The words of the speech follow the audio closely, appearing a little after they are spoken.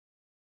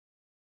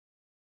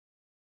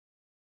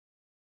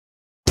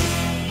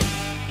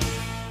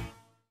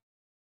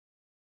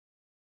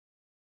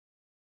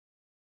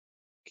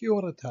Kia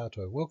ora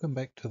tātou, welcome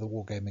back to the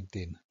Wargaming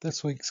Den.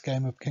 This week's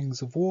game of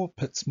Kings of War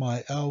pits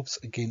my Elves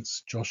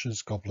against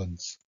Josh's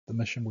Goblins. The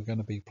mission we're going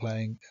to be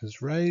playing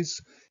is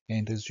Raze,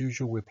 and as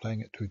usual we're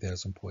playing at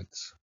 2000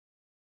 points.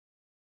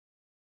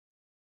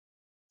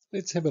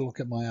 Let's have a look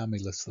at my army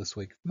list this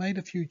week. I've made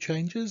a few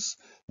changes.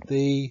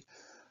 The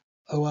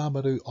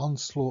Oamaru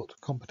Onslaught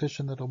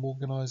competition that I'm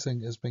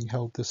organising is being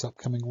held this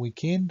upcoming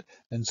weekend,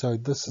 and so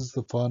this is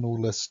the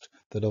final list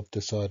that I've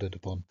decided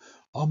upon.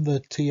 I'm the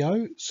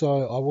TO,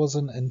 so I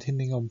wasn't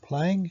intending on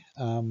playing,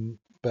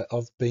 but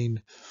I've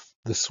been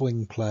the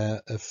swing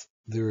player if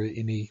there are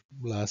any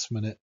last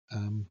minute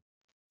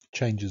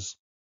changes.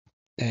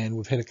 And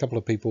we've had a couple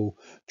of people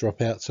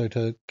drop out, so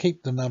to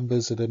keep the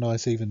numbers at a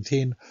nice even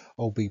 10,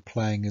 I'll be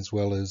playing as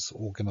well as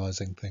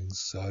organising things.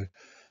 So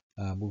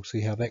we'll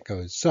see how that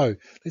goes. So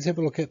let's have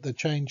a look at the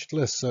changed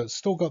list. So it's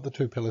still got the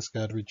 2 Palace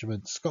Guard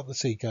regiments, it's got the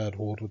Sea Guard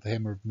Horde with the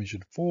Hammer of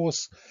Measured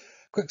Force.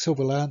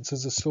 Quicksilver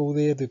Lancers are still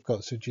there. They've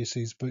got Sir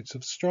Jesse's Boots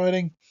of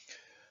Striding.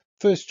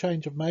 First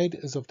change I've made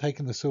is I've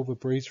taken the Silver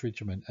Breeze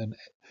Regiment and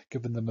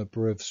given them a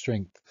brew of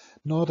strength.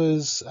 Not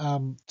as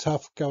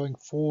tough going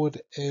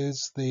forward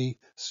as the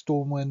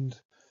Stormwind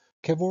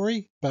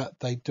Cavalry, but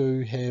they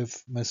do have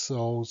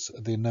missiles,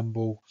 they're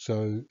nimble,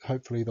 so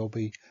hopefully they'll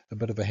be a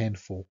bit of a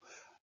handful.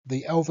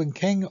 The Elven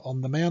King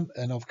on the mount,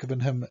 and I've given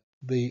him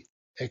the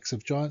Axe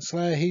of Giant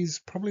Slayer. He's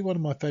probably one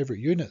of my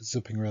favourite units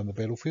zipping around the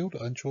battlefield.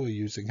 I enjoy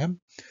using him.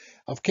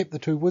 I've kept the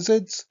 2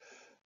 wizards.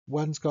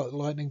 One's got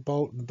Lightning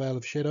Bolt and the Veil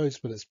of Shadows,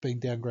 but it's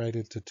been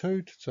downgraded to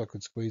 2, so I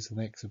could squeeze an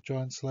Axe of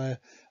Giant Slayer.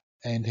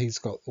 And he's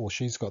got, or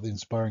she's got, the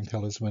Inspiring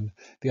Talisman.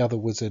 The other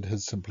wizard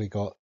has simply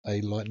got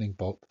a Lightning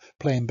Bolt.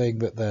 Plan being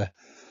that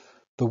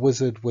the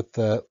wizard with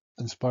the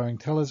Inspiring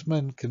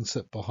Talisman can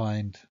sit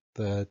behind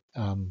the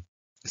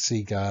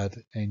Sea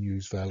Guard and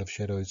use Veil of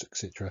Shadows,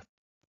 etc.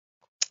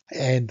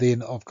 And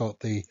then I've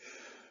got the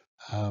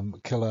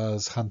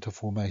Killar's Hunter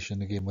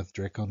formation again with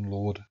Drakon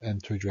Lord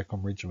and 2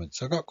 Drakon regiments.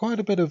 So I've got quite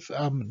a bit of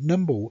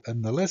nimble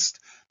in the list.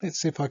 Let's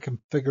see if I can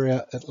figure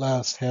out at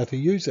last how to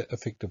use it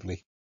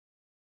effectively.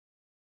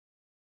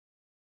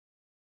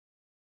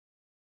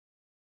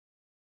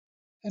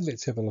 And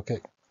let's have a look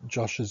at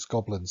Josh's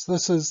Goblins.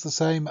 This is the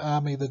same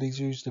army that he's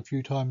used a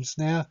few times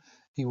now.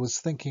 He was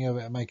thinking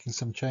about making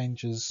some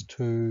changes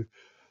to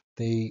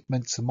the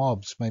mincer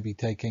mobs, maybe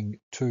taking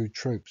 2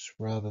 troops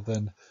rather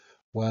than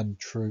 1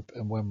 troop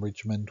and 1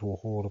 regiment or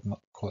horde. I'm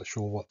not quite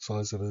sure what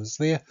size it is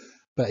there,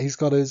 but he's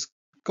got his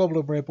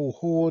Goblin Rebel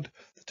horde,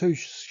 the 2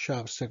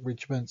 sharp stick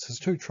regiments, his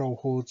 2 troll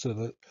hordes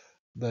are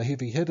the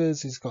heavy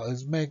hitters. He's got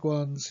his mag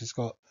ones, he's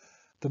got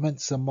the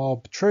mincer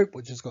mob troop,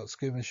 which has got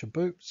skirmisher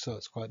boots, so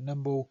it's quite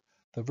nimble.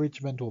 The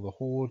regiment or the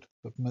horde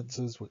of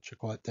mincers, which are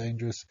quite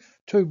dangerous.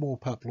 2 more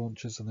pup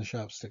launchers and the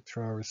sharp stick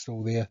thrower is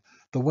still there.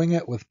 The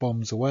winger with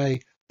bombs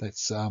away,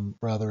 that's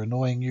rather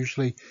annoying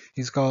usually.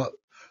 He's got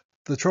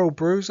the Troll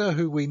Bruiser,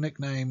 who we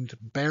nicknamed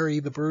Barry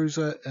the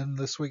Bruiser in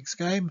this week's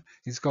game.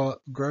 He's got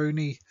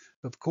Grony,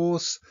 of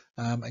course,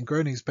 and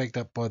Grony's backed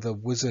up by the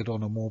Wizard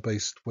on a Maw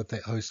Beast with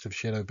that host of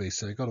Shadow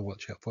Beasts, so you've got to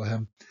watch out for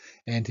him.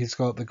 And he's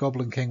got the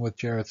Goblin King with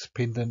Jareth's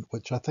Pendant,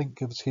 which I think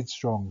gives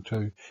Headstrong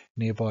to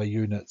nearby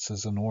units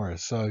as an aura.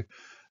 So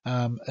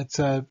it's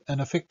an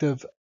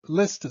effective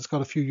list. It's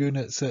got a few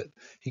units that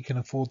he can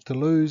afford to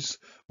lose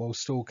while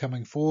still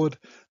coming forward.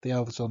 The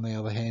Elves, on the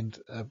other hand,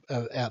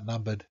 are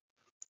outnumbered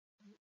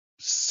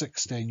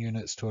 16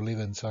 units to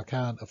 11, so I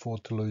can't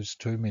afford to lose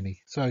too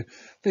many. So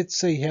let's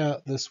see how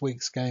this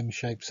week's game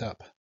shapes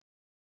up.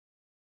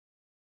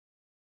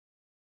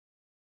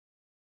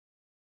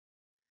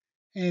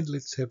 And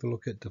let's have a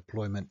look at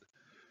deployment.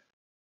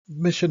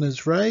 Mission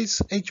is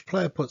Raze. Each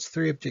player puts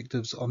 3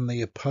 objectives on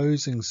the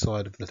opposing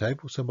side of the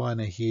table, so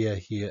mine are here,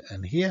 here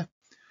and here.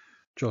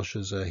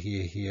 Josh's are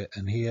here, here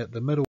and here.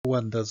 The middle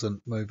one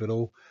doesn't move at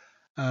all.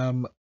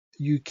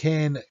 You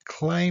can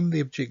claim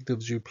the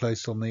objectives you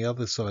place on the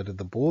other side of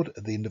the board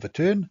at the end of a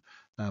turn,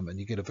 and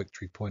you get a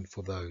victory point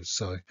for those.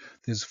 So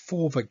there's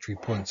 4 victory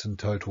points in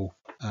total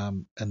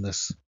in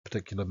this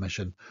particular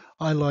mission.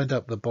 I lined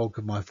up the bulk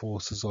of my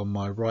forces on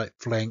my right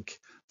flank.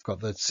 I've got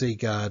the Sea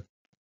Guard,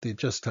 they're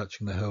just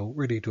touching the hill,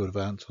 ready to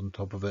advance on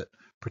top of it,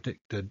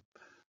 protected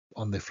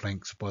on their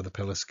flanks by the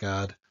Palace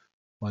Guard.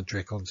 My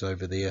Drakons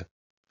over there.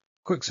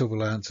 Quicksilver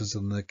Lancers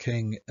and the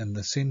King in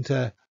the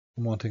centre.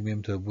 I'm wanting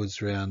them to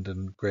whiz round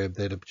and grab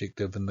that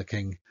objective, and the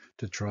King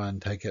to try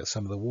and take out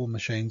some of the war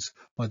machines.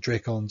 My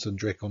Drakons and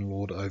Drakon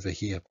Lord over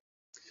here.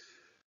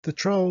 The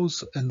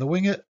Trolls and the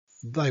Winger,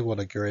 they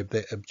want to grab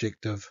that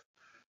objective.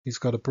 He's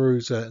got a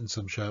Bruiser and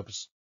some sharp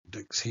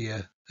sticks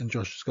here, and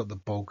Josh has got the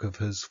bulk of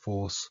his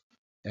force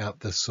out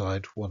this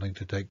side, wanting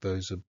to take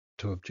those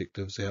 2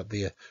 objectives out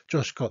there.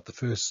 Josh got the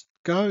first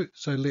go,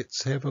 so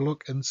let's have a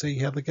look and see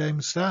how the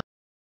game starts.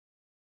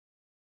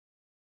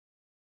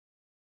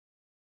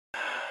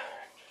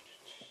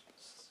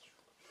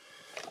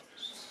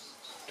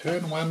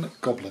 Turn 1,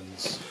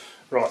 Goblins.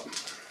 Right,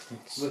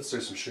 let's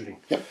do some shooting.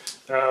 Yep.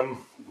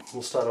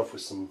 We'll start off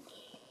with some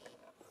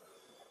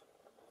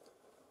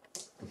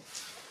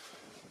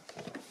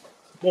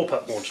more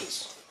pup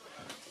launchers,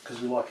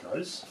 because we like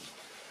those.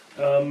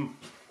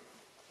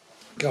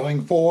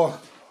 Going for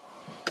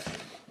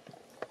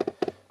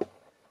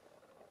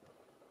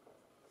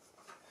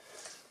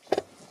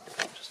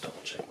Just double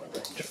check my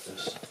range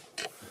first.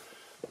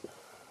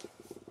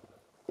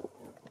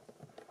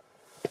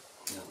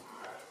 Yeah.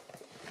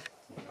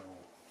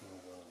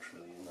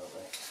 Really in, aren't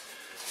they?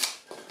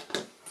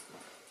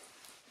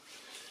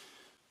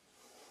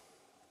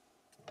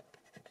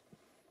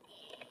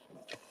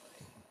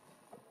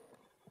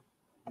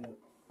 Yep.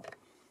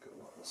 Got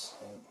one this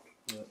side.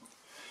 Yep.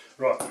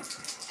 Right,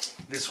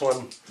 this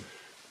one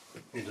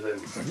into them.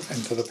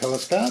 into the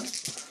palace guard.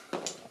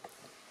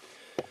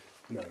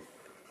 No,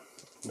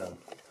 none.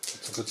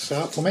 It's a good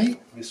start for me.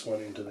 This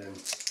one into them.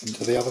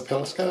 Into the other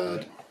palace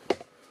guard.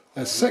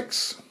 That's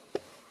 6.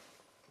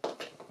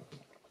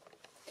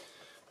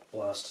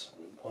 Last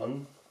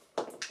one.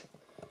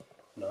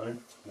 No,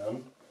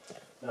 none.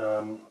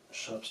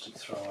 Sharp stick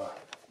thrower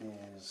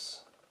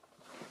is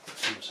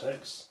 2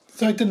 attacks.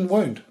 So it didn't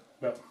wound.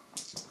 No,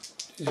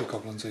 Your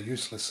goblins are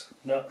useless.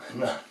 no.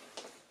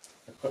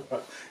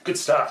 Good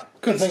start.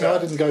 Good thing start.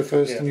 I didn't go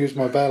first Yeah. and use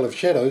my Veil of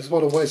Shadows.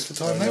 What a waste of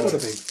time that would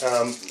have been.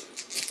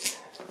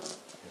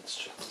 Let's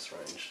check this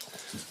range.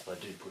 I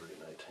did put it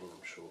in 18,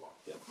 I'm sure.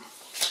 Yep.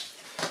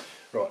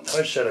 Right,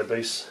 no shadow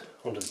beasts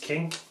onto the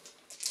king.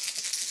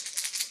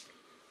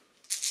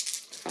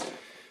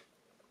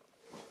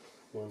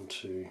 1,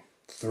 2,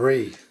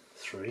 3.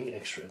 3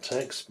 extra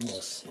attacks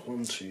plus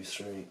 1, 2,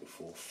 3,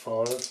 4,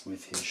 5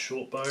 with his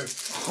short bow.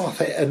 Oh,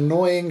 that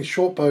annoying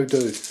short bow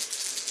dude.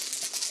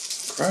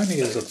 Crony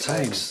is a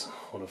pain. Attacks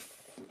on a.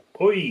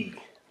 Oi!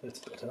 That's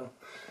better.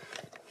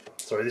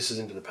 Sorry, this is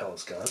into the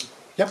palace guard.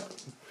 Yep.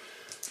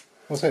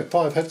 What's that?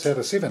 5 hits out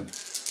of 7.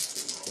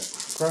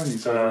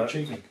 Cronies are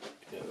cheating.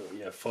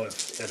 Yeah, 5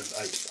 out of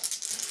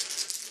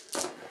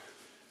 8.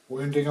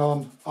 Wounding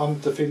on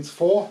defense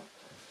 4.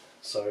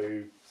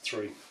 So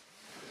 3.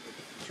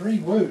 3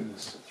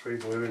 wounds. 3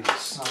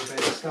 wounds. Not a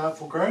bad start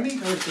for Crony.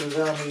 The rest of his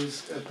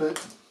army's a bit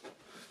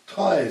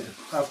tired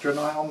after a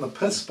night on the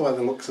piss by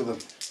the looks of them.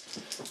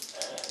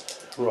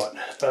 Right.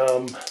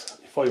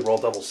 If I roll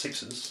double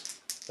 6s,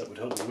 that would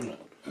help me, wouldn't it?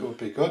 It would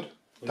be good.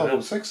 Double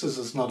 6s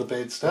is not a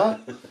bad start.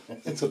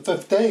 It's a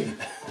 15.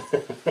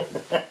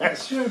 I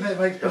assume that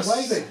makes me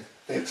waving.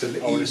 That's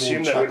an I would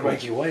assume that would chuckle.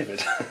 make you wave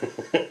it.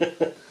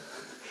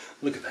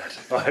 Look at that.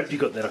 I hope you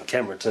got that on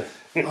camera too.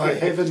 I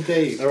have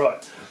indeed. All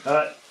right.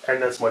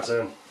 And that's my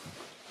turn.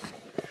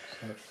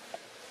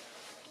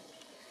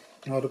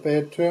 Not a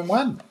bad turn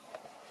 1.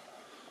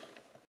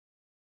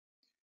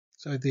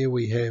 So there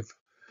we have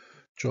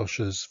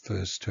Josh's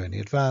first turn. He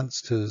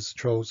advanced his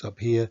trolls up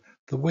here.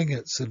 The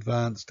wingets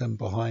advanced in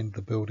behind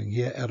the building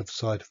here, out of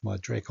sight of my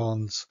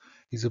dracons.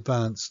 He's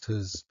advanced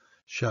his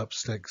sharp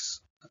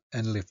sticks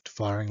and left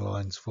firing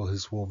lines for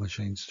his war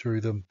machines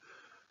through them.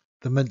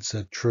 The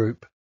mincer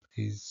troop,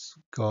 he's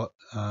got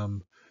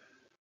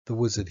the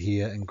wizard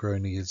here, and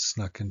Grony has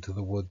snuck into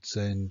the woods,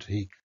 and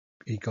he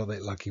got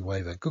that lucky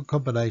waver. Good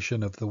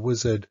combination of the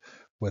wizard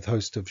with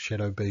Host of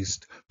Shadow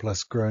Beast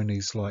plus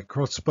Grony's light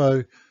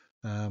crossbow.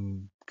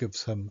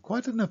 Gives him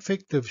quite an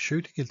effective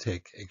shooting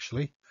attack,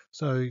 actually.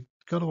 So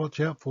got to watch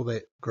out for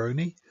that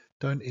Grony.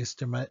 Don't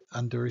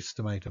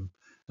underestimate him.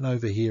 And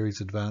over here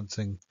he's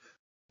advancing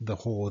the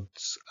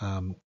hordes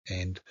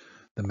and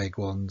the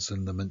Megwans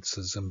and the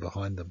mincers in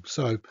behind them.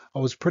 So I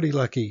was pretty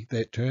lucky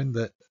that turn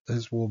that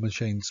his war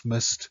machines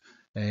missed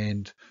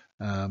and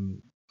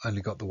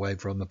only got the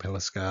waver on the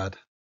palace guard.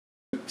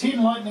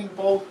 10 lightning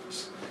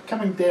bolts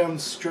coming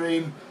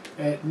downstream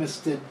at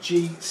Mr.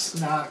 G.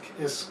 Snark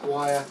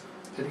Esquire,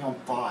 hitting on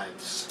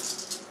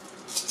 5s.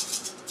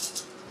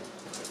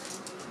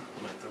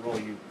 Mate, the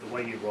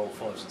way you roll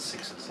 5s and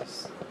 6s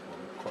is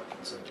quite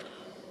concerned.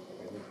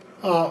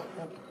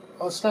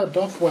 I started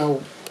off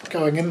well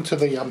going into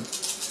the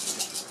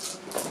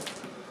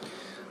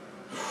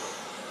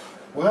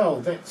well,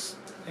 that's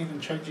even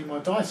changing my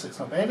dice. It's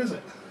not bad, is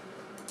it?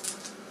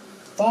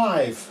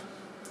 5.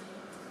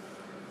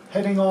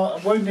 Hitting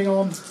on, wounding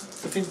on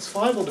defense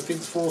 5 or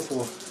defense 4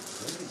 for?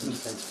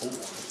 Defense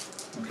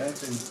 4. Okay, then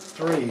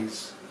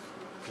 3s.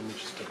 Let me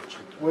just double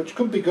check. Which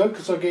could be good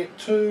because I get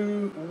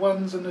 2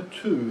 1s and a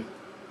 2.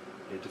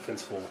 Yeah,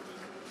 defense 4.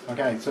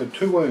 Okay, so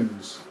 2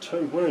 wounds.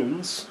 2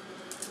 wounds.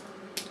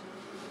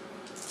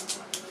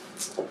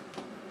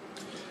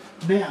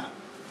 Now,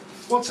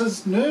 what's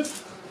his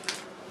nerve?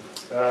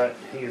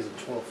 He is a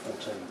 12,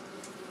 14.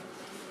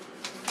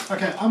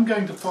 Okay, I'm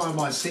going to fire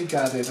my Sea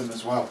Guard at him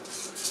as well.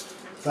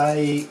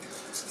 They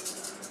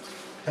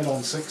hit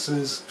on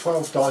 6s,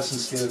 12 dice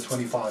instead of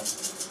 25.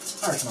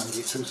 I reckon I can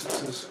get 2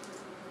 6s.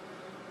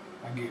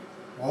 I can get,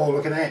 oh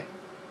look at that,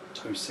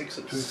 2 6s.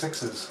 2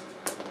 6s.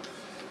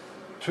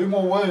 2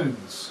 more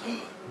wounds.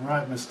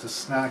 Right, Mr.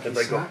 Snarky Have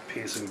they Snark. got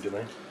piercing, do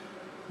they?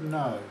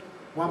 No,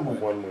 1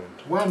 wound. 1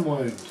 wound. 1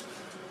 wound.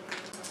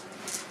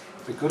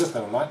 Be good if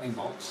they were lightning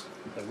bolts.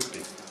 They would be.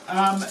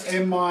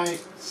 And my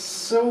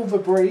Silver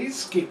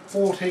Breeze get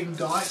 14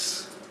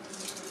 dice,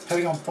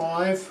 hitting on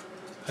 5,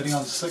 hitting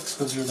on 6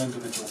 because you're an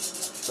individual.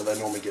 So they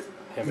normally get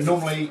How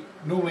many?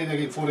 Normally they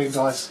get 14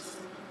 dice,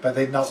 but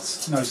they're not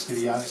no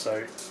steady on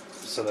it.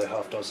 So they're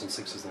half dice and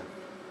sixes then.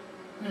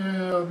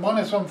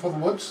 -1 for the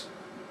woods.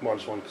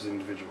 -1 because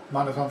individual.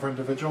 -1 for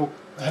individual.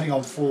 Hitting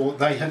on 4.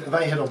 They hit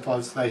on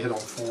both. They hit on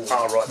 4.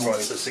 Oh right.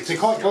 So sixes. They're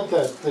quite good.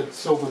 The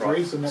silver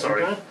breeze in that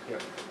regard. Yeah.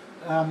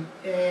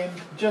 And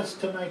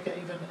just to make it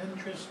even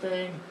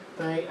interesting,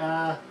 they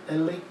are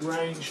elite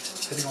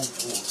ranged, hitting on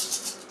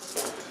 4s.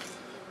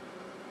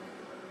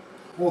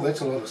 Oh,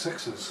 that's a lot of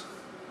 6s.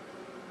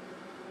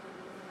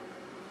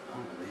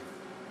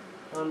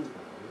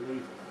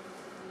 Unbelievable.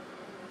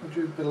 Would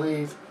you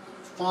believe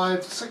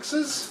 5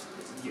 6s?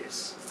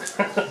 Yes.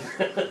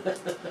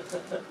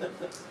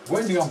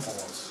 Wounding on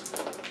 4s.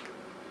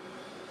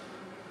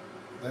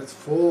 That's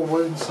 4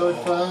 wounds so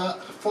far.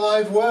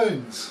 5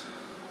 wounds.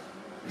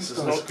 This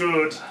is not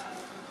good.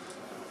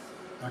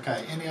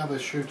 Okay, any other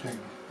shooting?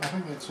 I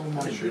think that's all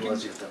my I didn't shooting.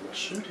 realise you've done much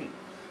shooting.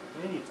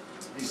 Yeah.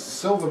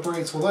 Silver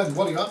breeds, well then,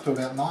 what are you up to?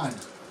 About 9?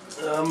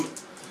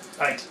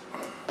 8.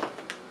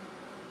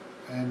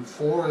 And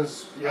 4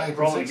 is 8,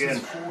 roll and 6 again.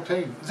 is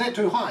 14. Is that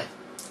too high?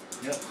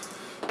 Yep.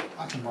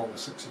 I can roll a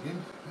 6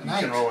 again. An You 8.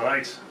 can roll an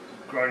 8.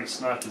 Grony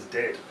Snark is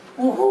dead.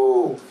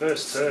 Woohoo!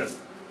 First turn.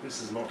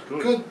 This is not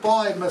good.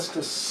 Goodbye,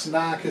 Mr.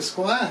 Snark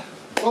Esquire.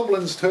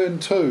 Goblins turn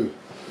 2.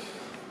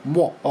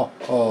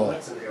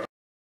 That's an error.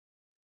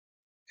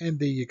 And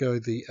there you go,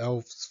 the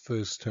Elves'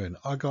 first turn.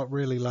 I got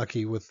really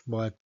lucky with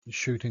my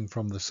shooting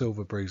from the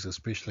Silver Breeze,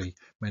 especially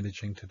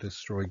managing to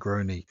destroy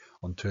Grony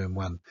on turn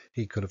 1.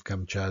 He could have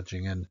come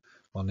charging in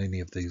on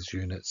any of these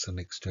units the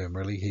next turn,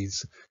 really.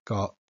 He's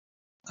got,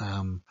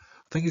 I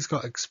think he's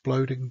got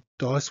exploding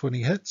dice when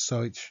he hits,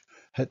 so each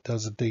hit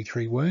does a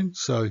d3 wound.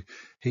 So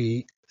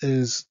he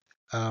is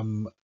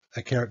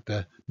a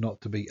character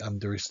not to be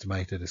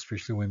underestimated,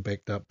 especially when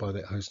backed up by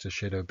that host of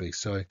Shadow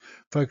Beasts. So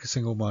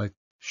focusing all my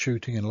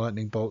shooting and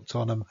lightning bolts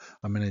on him,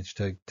 I managed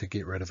to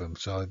get rid of him,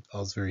 so I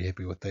was very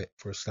happy with that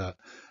for a start.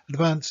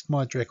 Advanced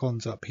my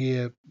Dracons up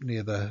here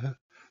near the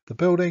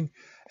building,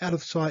 out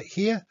of sight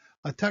here.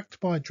 I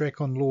tucked my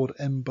Dracon Lord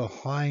in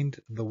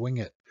behind the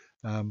winglet,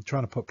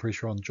 trying to put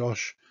pressure on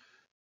Josh.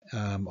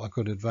 I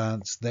could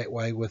advance that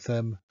way with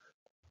him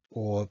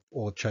or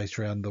chase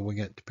around the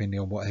winglet depending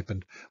on what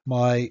happened.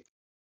 My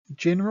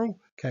General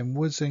came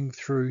whizzing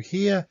through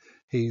here.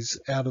 He's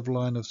out of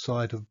line of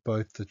sight of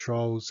both the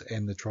trolls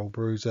and the troll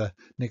bruiser.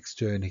 Next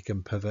turn he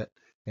can pivot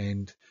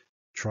and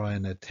try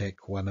and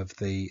attack one of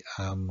the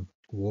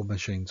war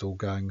machines, all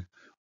going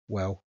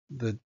well.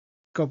 The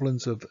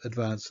goblins have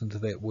advanced into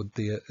that wood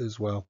there as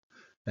well,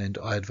 and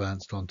I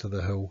advanced onto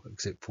the hill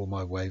except for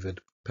my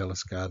wavered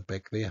palace guard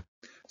back there.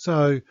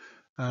 So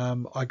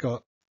I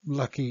got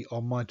lucky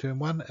on my turn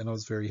 1 and I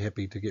was very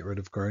happy to get rid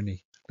of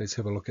Grony. Let's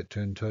have a look at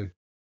turn 2.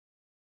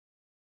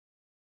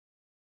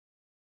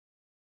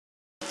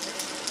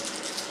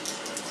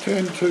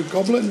 Turn 2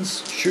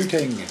 goblins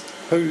shooting.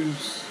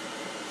 Who's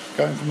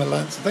going from the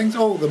lance and things?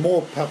 Oh, the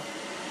more pup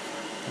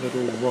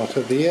little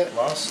rotter there.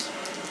 Last.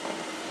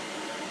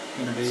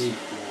 Going to be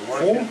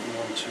 4. 1,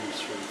 2,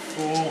 3,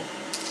 4.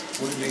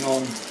 Wounding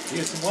on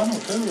piercing 1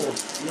 or 2 or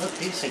No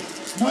piercing.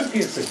 no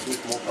piercing.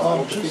 With more On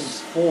punches.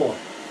 defense 4.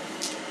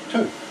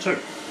 2. 2.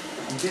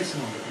 I'm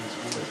guessing on defense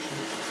 4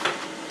 actually.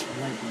 I'm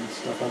making this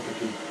stuff up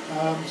again.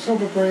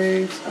 Silver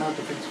Breeze,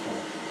 defense 4.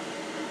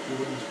 The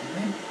wounds from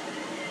them.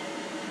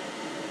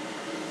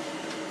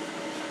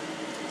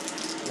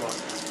 Right.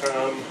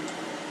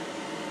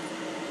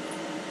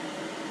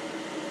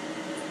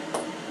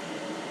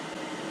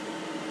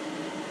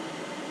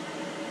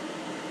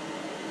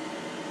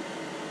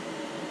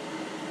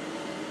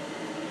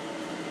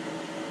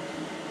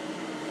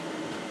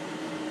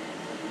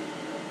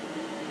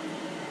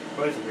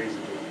 Both of these are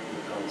good.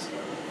 The colours go,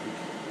 I think.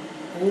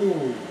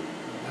 Oh,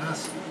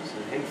 nasty. So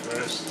him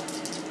first.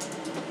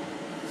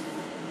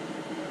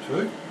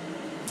 2.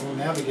 Well,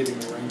 now we're getting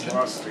the range in.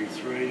 Last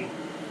D3. 1,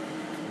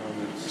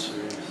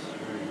 2,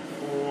 3,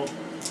 4.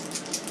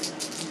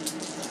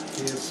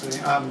 Piercing,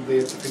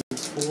 there's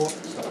defense 4.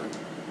 So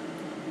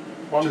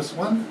 1. just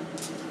 1.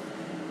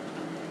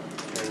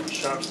 And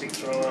sharp stick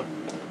thrower.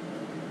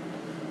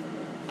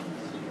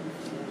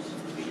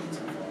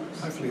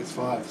 Hopefully it's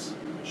 5s.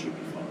 It should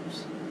be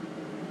 5s.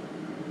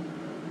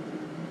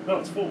 No,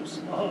 it's 4s.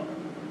 Aha.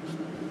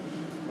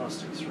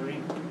 Last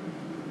D3.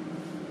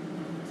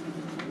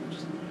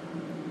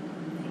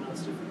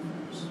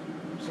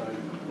 So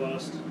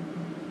last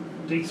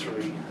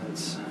D3,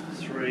 that's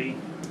 3,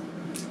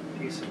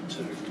 piercing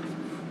 2.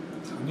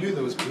 I knew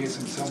there was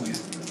piercing somewhere.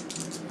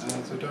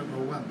 So don't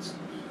roll ones.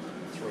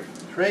 3.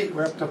 3,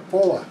 we're up to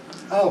 4.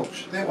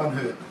 Ouch, that one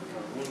hurt.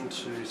 1,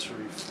 2,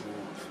 3, 4,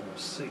 5,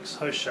 6.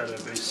 Host Shadow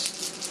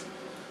Beast.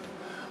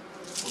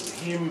 On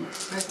him.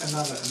 That's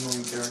another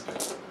annoying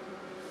character.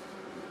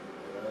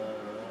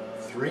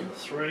 3.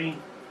 3.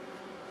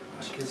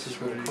 I guess he's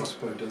got a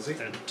crossbow, does he?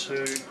 And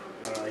 2.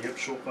 Yep,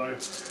 short bow. And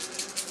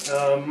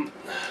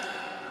I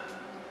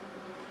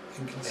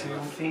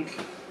Inconcealed. think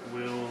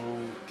we'll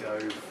go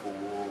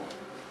for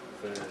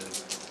the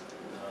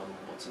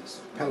what's this?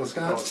 Palace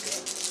Guard.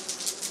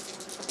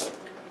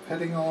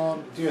 Hitting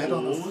on, do you hit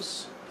on the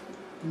Fours.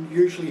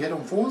 usually hit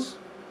on 4s?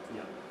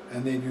 Yep.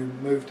 And then you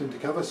moved into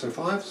cover, so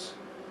 5s?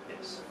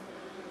 Yes.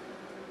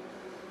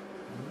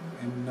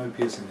 And no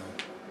piercing though.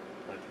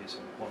 No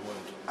piercing. 1 wound.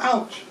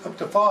 Ouch! Up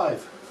to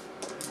 5.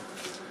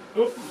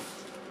 Oop.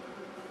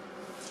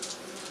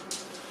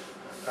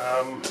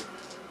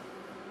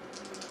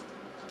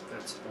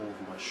 That's all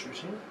of my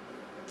shooting.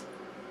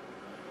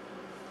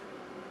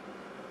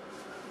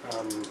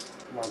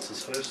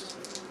 Lancers first.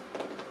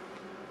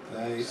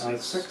 They are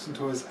 6. 6 and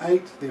 2 is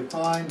 8, they're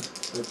fine.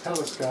 The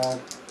Palace Guard,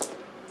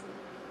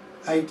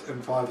 8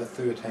 and 5 are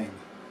 13.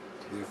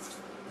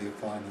 They're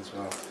fine as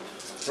well.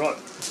 Right,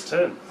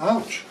 turn.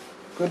 Ouch!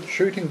 Good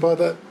shooting by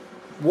the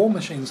war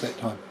machines that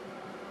time.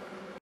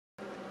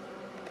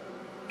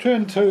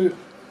 Turn 2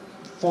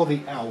 for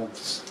the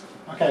Elves.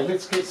 Okay,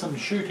 let's get some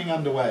shooting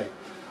underway.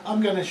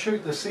 I'm going to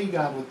shoot the Sea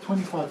Guard with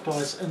 25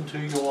 dice into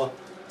your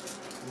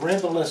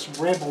Rebellious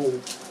Rebel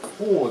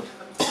Horde.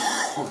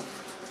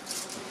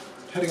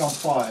 Hitting on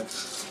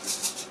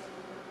 5s.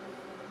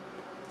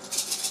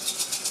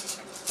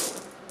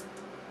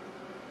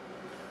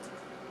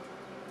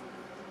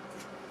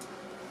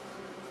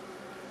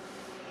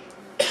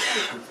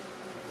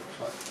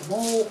 Like them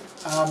all,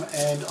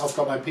 and I've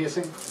got no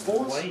piercing.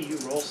 4s. Why you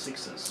roll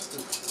 6s?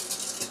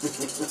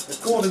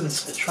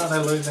 Gordon's trying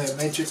to learn that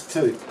magic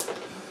too.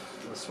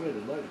 I swear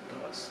they're loaded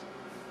dice.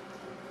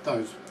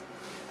 Those.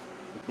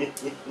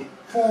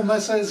 4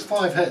 misses,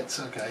 5 hits,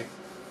 okay.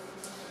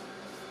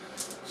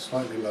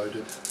 Slightly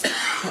loaded.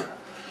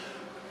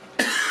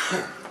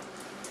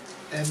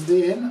 And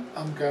then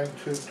I'm going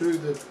to do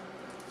the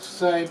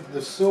same.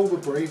 The Silver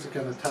Breeze are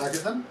going to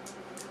target them.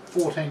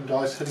 14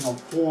 dice hitting on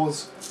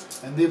 4s,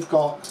 and they've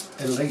got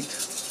Elite,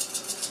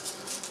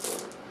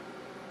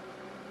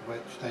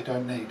 which they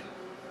don't need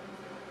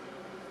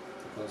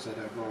because they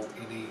don't roll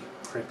any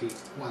crappy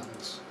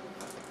 1s.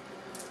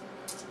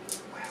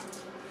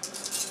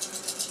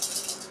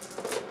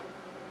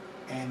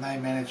 And they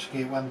managed to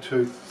get 1,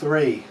 2,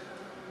 3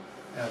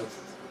 out of.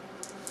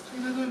 See,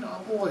 they don't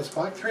always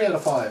spike. 3 out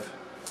of 5.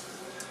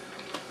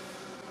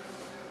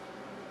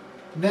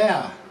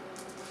 Now,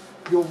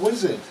 your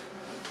wizard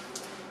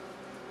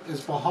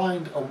is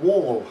behind a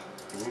wall.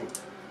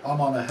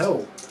 I'm on a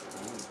hill.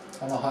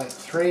 I'm a height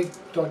 3.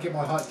 Do I get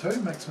my height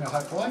 2? Makes me a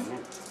height 5.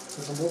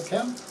 Does the wall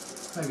count?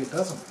 Maybe it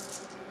doesn't.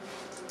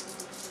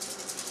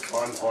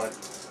 I'm height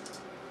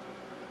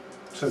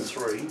 2.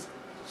 3.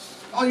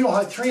 Oh, you're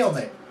height 3 on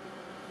that.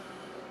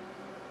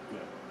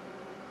 Yeah.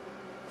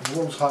 The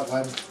wall's height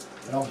 1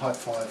 and I'm height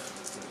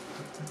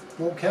 5.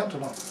 Wall count or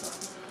not?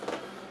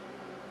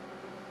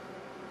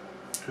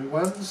 2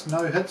 1s,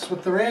 no hits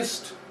with the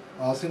rest.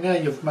 Oh, see, now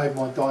you've made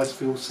my dice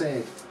feel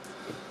sad.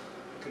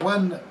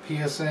 1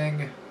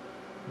 piercing,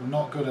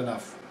 not good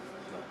enough.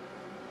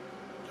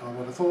 I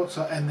would have thought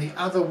so. And the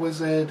other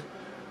wizard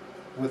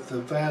with the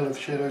Veil of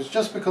Shadows,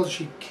 just because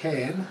she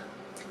can.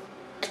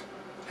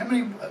 How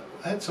many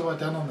hits have I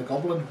done on the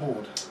Goblin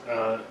Horde?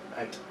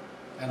 8.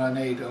 And I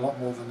need a lot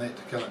more than that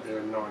to kill it. There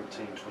are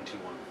 19,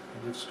 21.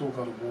 And you've still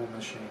got a war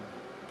machine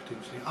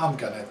potentially. I'm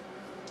gonna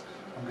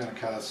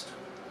cast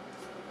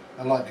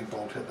a lightning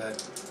bolt at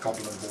that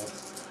Goblin Horde.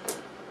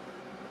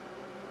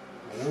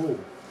 Oh,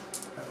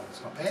 that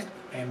one's not bad.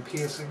 And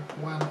piercing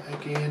 1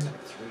 again.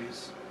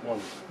 3s. 1.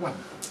 1.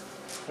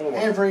 Oh, 1.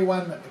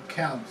 Everyone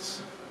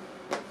counts.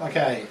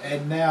 Okay,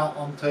 and now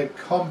on to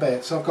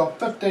combat. So I've got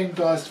 15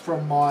 dice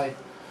from my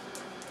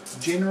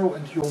general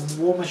into your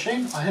war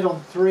machine. I hit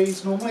on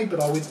 3s normally,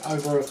 but I went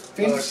over a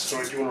fence.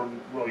 Sorry, do you want to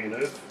roll your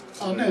nerve?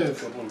 Oh, nerve.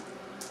 Goblin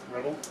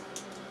Rebel.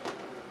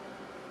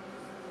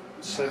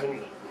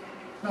 7.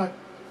 No,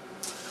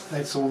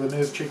 that's all the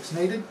nerve checks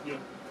needed. Yep.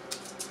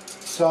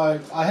 So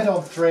I hit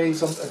on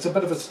 3s. It's a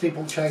bit of a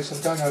steeplechase.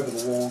 I'm going over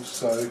the walls.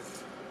 So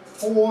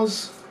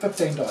 4s,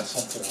 15 dice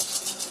on 4s.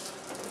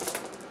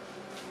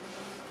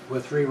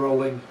 With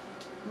re-rolling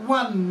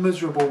 1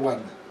 miserable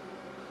 1,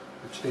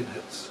 which then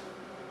hits.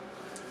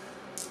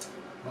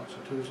 Lots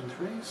of 2s and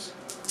 3s.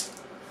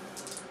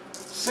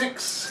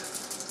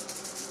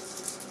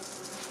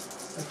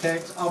 6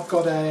 attacks. I've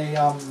got a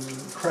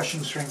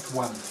crushing strength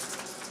 1.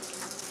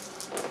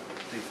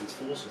 Defense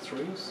 4s or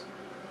 3s?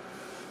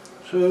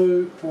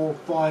 2, 4,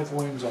 5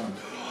 wounds on him.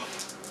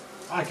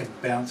 I can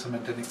bounce him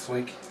into next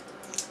week.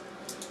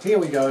 Here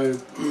we go.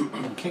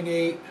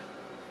 Kingy.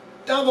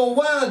 Double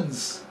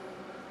 1s!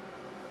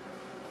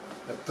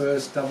 The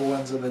first double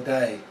 1s of the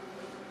day.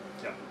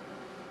 Yep.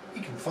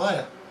 He can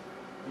fire.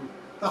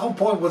 The whole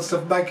point was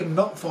to make him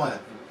not fire.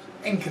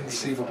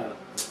 Inconceivable.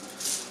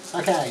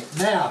 Okay,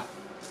 now,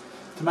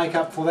 to make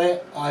up for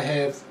that, I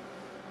have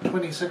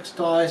 26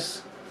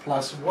 dice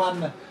plus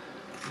 1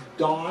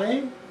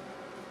 die,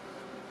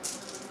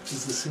 which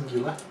is the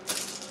singular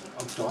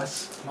of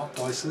dice, not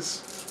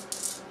dices.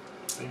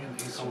 Being an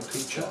ESOL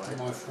teacher in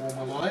my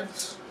former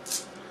lives.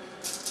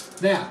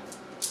 Now,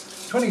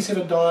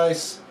 27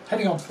 dice,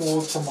 hitting on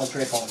 4s from my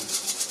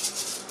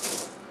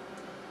Dracons.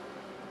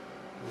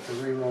 With a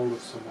reroll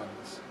of some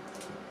 1s.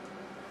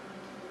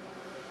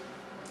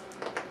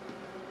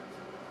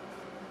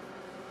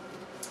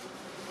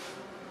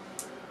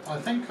 I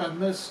think I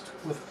missed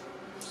with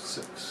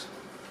 6.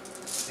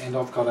 And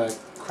I've got a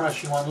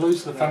crashing one.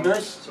 Lose the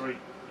Thunderous. Sorry, you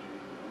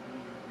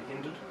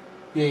hindered?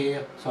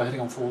 Yeah. So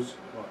hitting on 4s.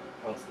 Right.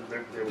 Oh,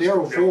 They're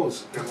all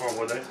 4s. Oh,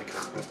 were they? Okay.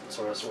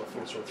 Sorry, I thought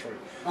I saw 3.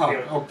 Oh,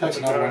 Yeah, I'll take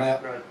another one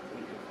out. No.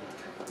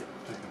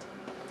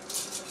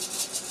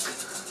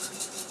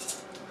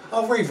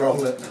 I'll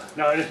re-roll it.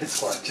 No, it's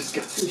fine. Just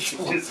go.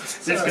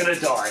 It's going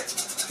to die.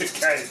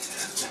 Okay.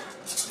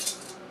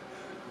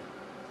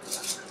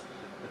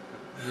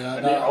 Yeah,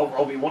 And no, then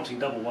I'll be wanting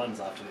double 1s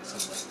after this,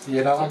 anyway.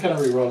 yeah, no, I'm going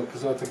to re-roll it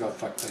because I think I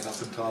fucked that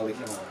up entirely.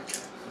 Oh, okay.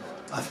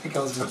 I think I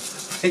was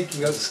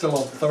thinking it's still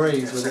on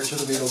 3s when it should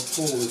have been on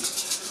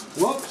 4s.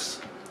 Whoops.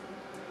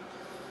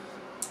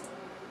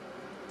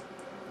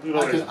 I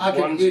can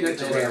ones get you it get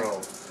to there.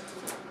 re-roll.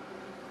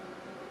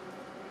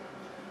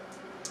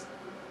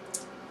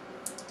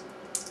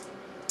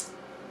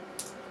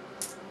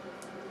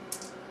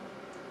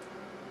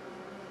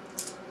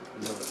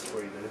 Another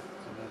 3 there.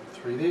 Another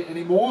 3 there.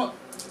 Any more?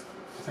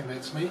 I think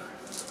that's me.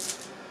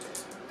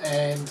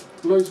 And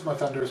lose my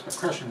Thunderous, but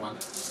crashing one.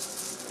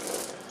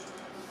 3s.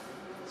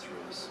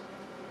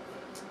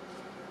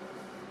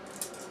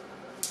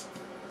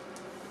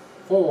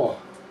 4,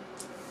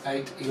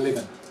 8,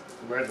 11.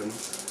 11.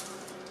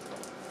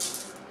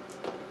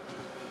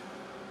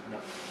 No.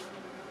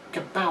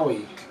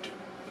 Kabowie.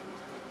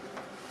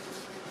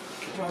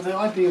 Well, the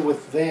idea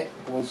with that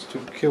was to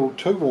kill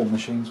 2 war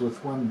machines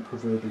with 1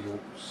 proverbial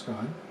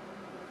stone.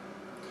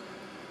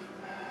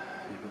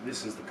 Yeah, but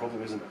this is the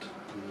problem, isn't it?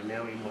 You're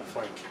now in my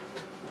flank.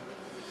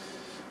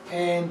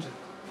 And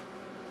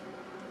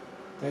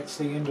that's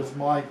the end of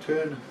my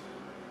turn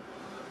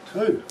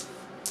 2.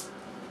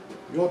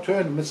 Your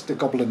turn, Mr.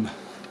 Goblin.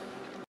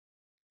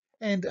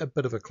 And a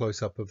bit of a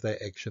close-up of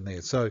that action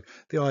there. So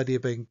the idea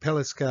being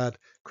Palace Guard,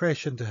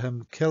 crash into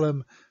him, kill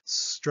him,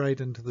 straight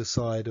into the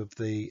side of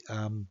the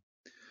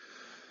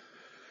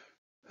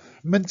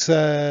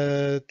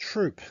Mincer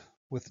troop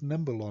with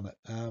Nimble on it.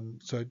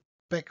 So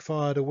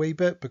backfired a wee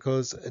bit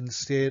because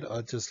instead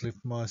I just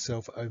left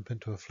myself open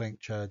to a flank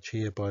charge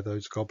here by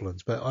those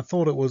goblins. But I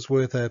thought it was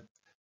worth a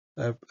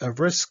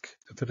risk.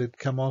 If it had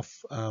come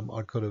off,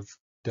 I could have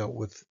dealt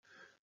with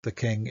the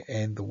king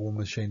and the war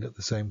machine at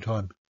the same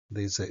time.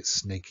 There's that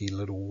sneaky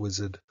little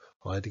wizard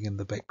hiding in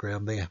the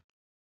background there.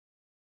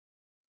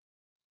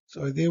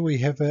 So there we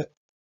have it,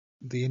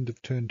 the end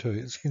of turn 2.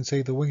 As you can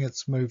see, the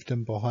wingets moved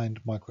in behind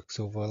my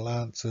Quicksilver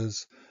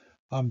Lancers.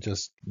 I'm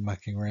just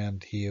mucking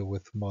around here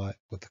with the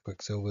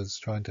Quicksilvers,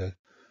 trying to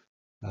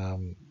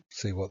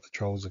see what the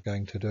trolls are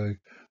going to do.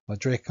 My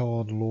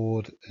Drakon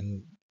Lord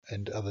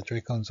and other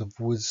Drakons have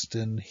whizzed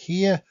in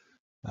here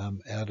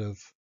out of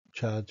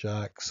charge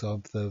arcs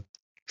of the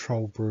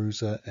Troll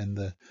Bruiser and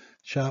the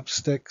Sharp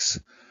Sticks.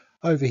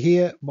 Over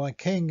here, my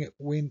king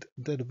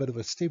did a bit of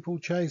a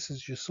steeplechase,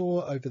 as you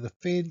saw, over the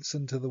fence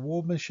into the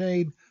war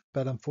machine,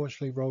 but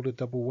unfortunately rolled a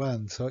double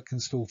 1, so it can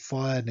still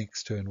fire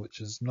next turn,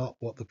 which is not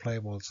what the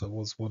plan was. I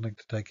was wanting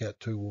to take out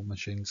 2 war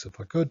machines if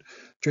I could.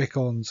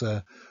 Drakons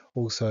are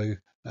also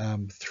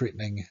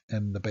threatening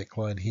in the back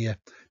line here.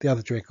 The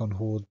other Drakon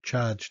horde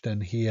charged in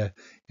here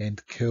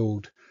and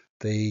killed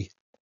the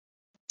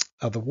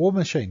other war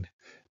machine.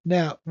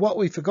 Now, what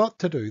we forgot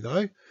to do,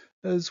 though,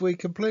 is we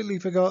completely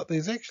forgot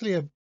there's actually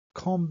a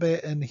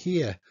combat in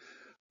here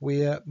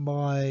where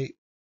my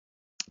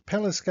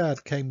Palace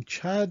Guard came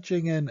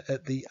charging in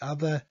at the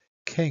other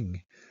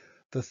king.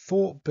 The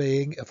thought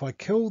being, if I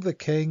kill the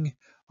king,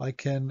 I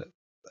can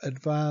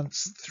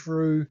advance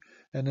through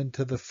and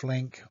into the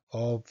flank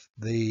of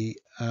the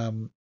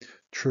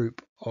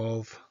troop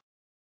of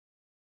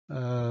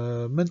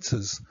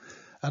mincers.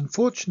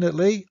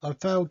 Unfortunately, I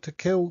failed to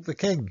kill the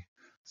king,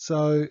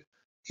 so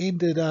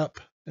ended up,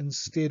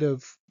 instead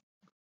of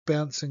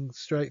bouncing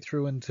straight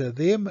through into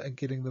them and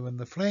getting them in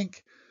the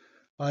flank,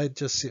 I had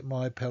just set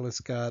my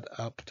Palace Guard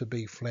up to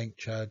be flank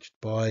charged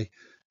by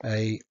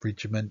a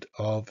regiment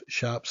of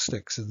Sharp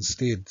Sticks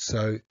instead.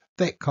 So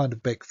that kind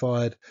of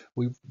backfired.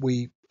 We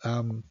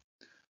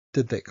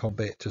did that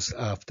combat just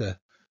after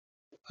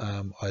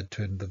I'd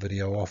turned the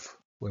video off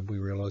when we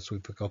realised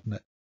we'd forgotten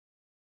it.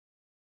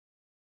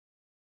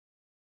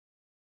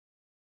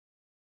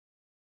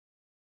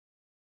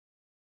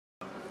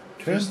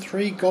 Turn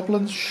 3,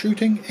 goblins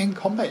shooting and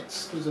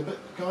combats. There's a bit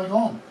going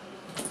on.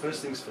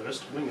 First things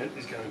first, Wingit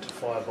is going to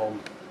firebomb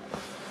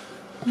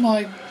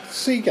My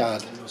Sea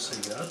Guard. your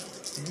Sea Guard.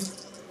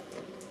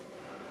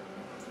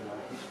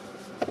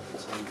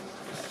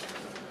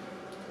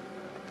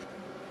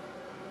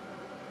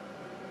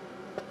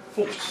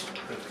 Force.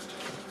 Perfect.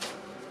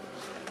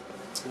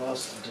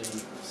 Last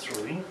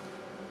D3.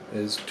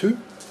 There's 2.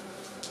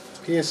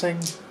 Piercing.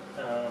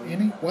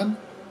 Any? 1.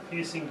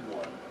 Piercing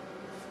 1.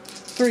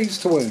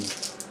 3s to wound.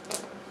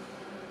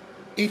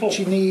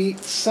 Ichini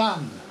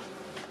Sun.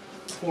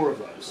 4 of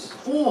those.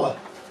 4.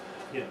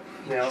 Yeah.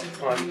 Now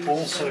I'm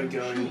also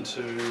going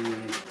to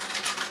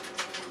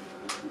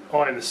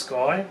Eye in the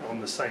Sky on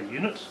the same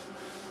unit.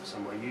 So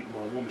my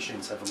war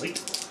machines have a leak.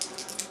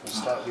 We'll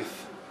start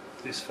with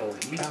this fella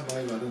here. Can't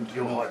believe I didn't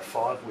You'll turn height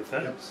 5 with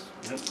that. Yep.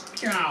 Yep.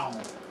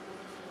 Yow.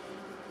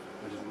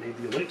 We didn't need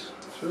the elite.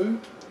 2.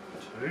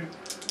 2.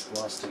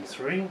 Blasting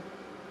 3.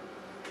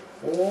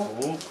 4.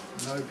 4.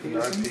 No piercing.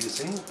 No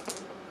piercing.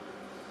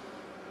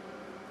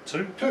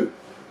 2. 2.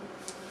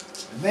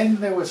 And then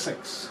there were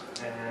 6.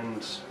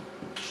 And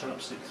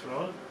sharp stick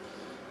thrower.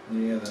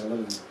 Yeah, the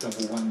little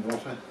double 1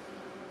 rotter.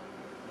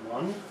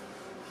 1.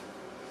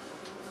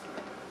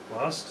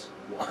 Blast.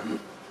 1.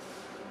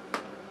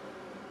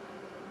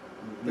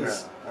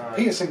 There's No,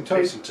 piercing 2.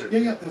 Piercing 2.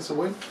 Yeah, that's a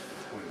win.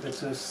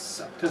 It's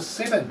up to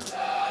 7.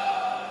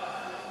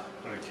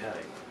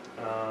 Okay.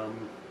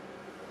 1,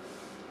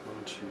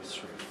 2,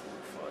 3,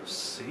 4, 5,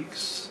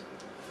 6.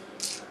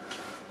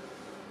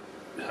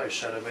 Oh,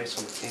 shadow base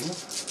on the king.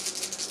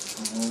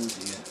 Oh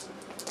dear.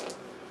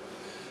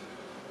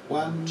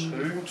 1,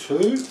 2.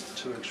 2.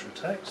 2 extra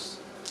attacks.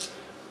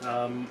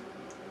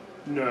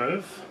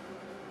 Nerve.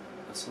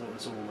 That's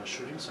all my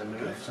shooting, so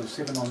nerve. Okay, so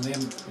 7 on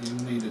them. You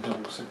need a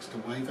double 6 to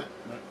wave it.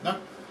 No. No.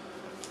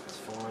 That's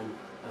fine.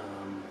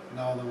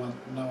 No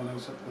one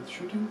else up with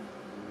shooting.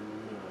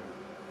 No.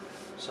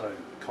 So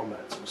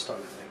combats. We'll start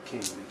with that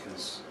king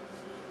because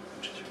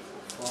 1, 2, 3,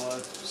 4,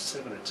 5,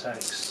 7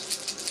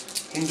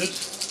 attacks. Hindered.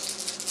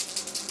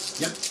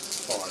 Yep.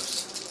 5s.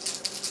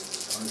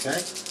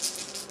 Okay.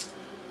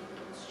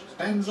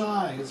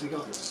 Banzai, has he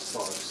got?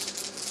 5s.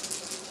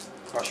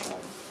 Crush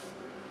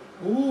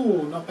 1.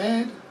 Ooh, not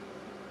bad.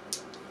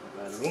 Not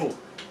bad at all.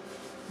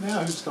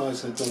 Now whose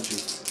guys are dodgy?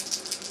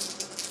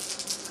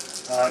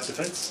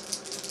 Defense.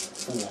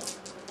 4.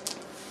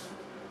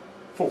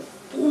 4.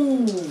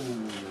 Ooh,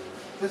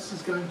 this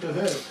is going to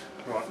hurt.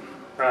 Right.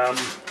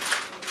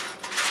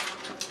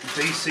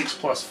 D6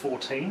 plus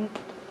 14.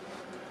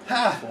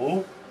 Ha!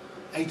 4.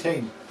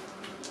 18.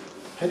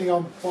 Hitting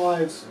on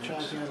 5s,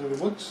 charging out of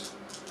the woods.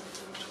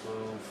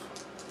 12.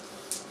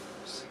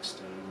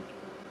 16.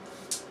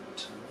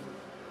 18.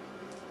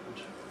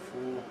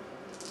 4.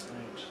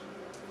 8.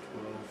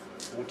 12.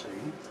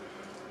 14.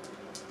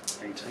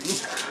 18.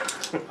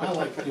 I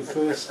like your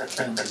first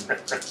counting.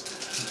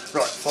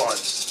 Right,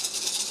 5s.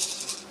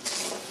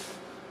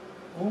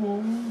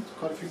 Oh,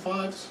 quite a few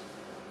 5s.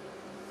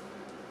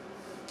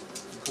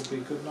 It could be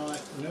good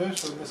night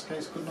nurse, or in this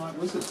case, good night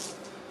wizard.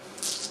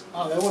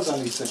 Oh, there was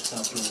only 6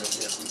 after all.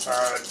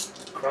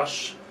 Yep.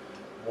 Crush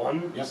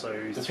 1, Yep. so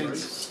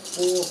Defense 3s.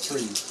 4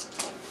 3s.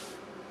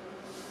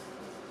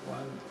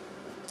 1.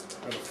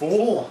 And a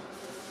 4.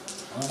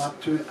 I'm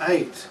up to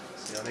 8.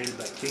 See, I needed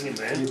that king in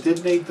there. You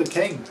did need the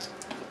king.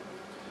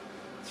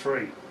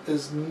 3.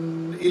 Is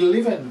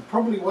 11,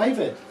 probably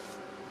wavered,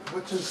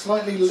 which is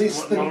slightly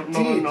less than Not a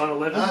dead. 9,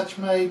 11?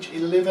 Archmage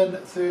 11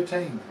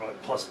 13.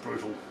 Right, plus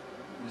brutal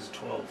is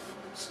 12.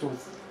 Still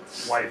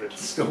Wavered.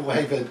 Still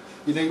wavered.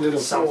 You needed a 4.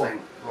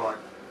 Something. Right.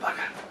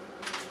 Bugger.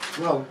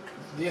 Well,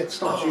 yeah, it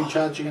stops you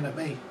charging in at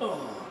me.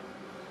 Oh,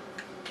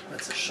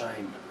 that's a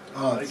shame.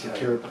 Oh, it's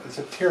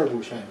a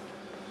terrible shame.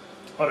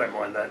 I don't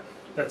mind that.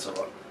 That's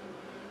alright.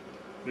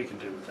 We can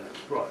deal with that.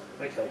 Right,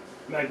 okay.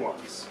 Mag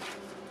 1s.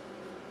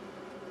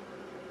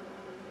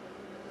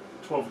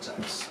 12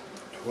 attacks.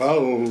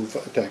 12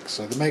 attacks.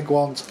 So the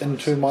Megwans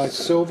into my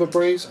Silver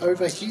Breeze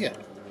over here.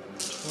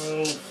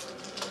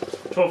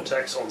 12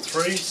 attacks on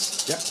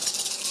 3s. Yep.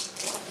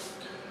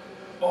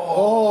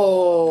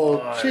 Oh,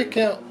 my check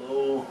out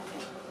Lord.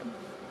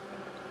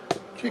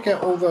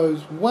 all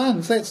those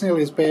 1s. That's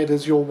nearly as bad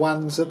as your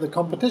 1s at the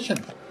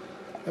competition.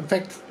 In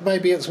fact,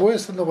 maybe it's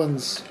worse than the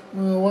 1s.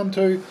 1,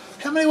 2.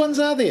 How many 1s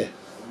are there?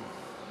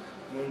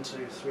 1,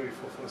 2, 3,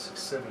 4, 5, 6,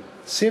 7.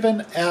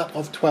 7 out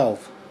of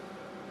 12.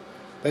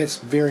 That's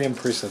very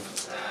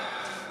impressive.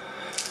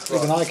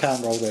 Right. Even I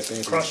can't roll that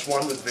badly. Crush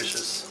 1 with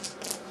Vicious.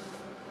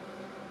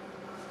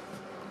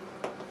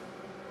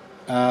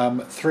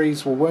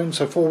 3s will wound,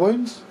 so 4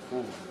 wounds. 4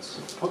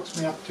 wounds. Puts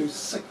me up to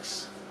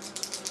 6.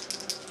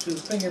 Which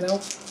is being an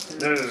elf.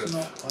 No. It's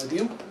not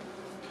ideal.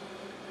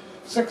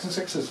 6 and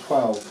 6 is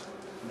 12.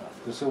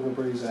 The Silver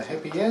Breeze are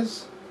happy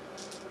as.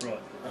 Right.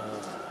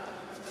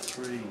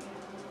 3.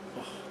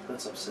 Oh,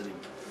 that's upsetting.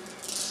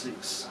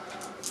 6,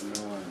 9,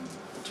 12,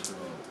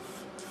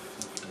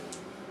 15,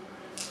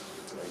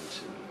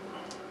 18,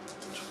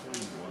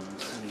 21,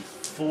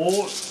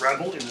 24.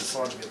 Rabble in the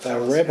side of your They're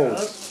palace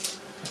rebels.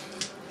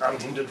 guard.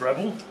 Unhindered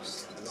rabble.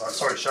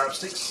 Sorry, sharp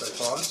sticks, so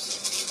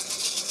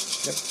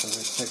 5s. Yep, so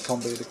that's that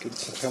combat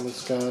against the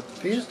Palace Guard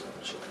there. 5s.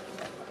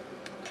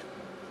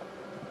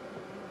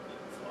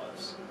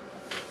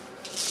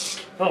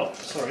 Oh,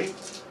 sorry.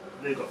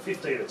 They've got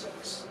 15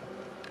 attacks.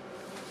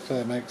 So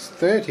that makes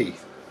 30.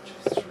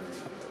 2, 3,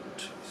 1,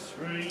 2,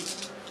 3.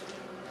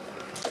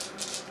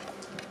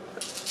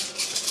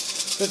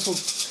 This will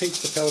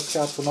teach the Palace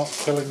Guard for not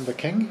killing the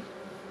king.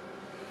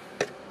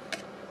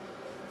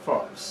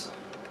 5s.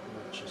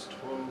 Just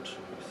 1, 2,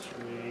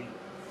 3,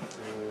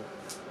 4,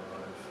 5,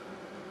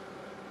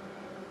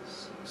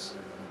 6,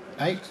 7,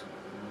 8,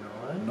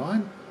 9.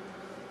 9.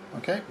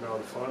 Okay. No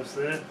other 5s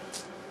there.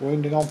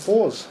 Wounding on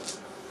 4s.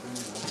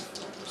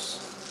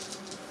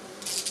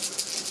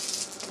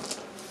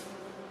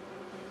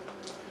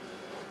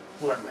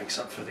 Well, that makes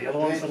up for the other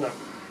ones, doesn't it?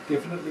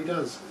 Definitely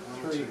does.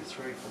 1, 2,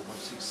 3, 4, 5,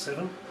 6,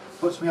 7.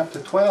 puts me up to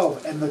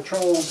 12, and the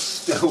trolls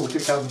still to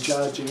come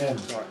charging in.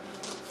 Right,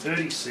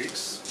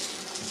 36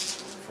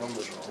 from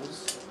the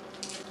trolls.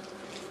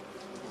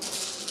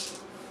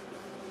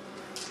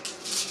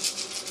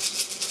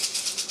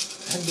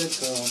 And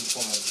it's on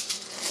 5.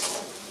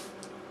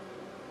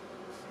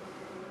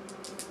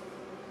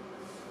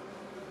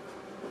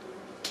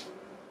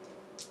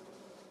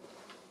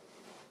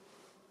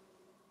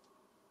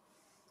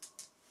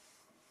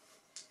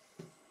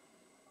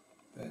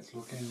 That's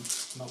looking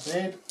not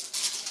bad.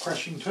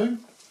 Crushing 2.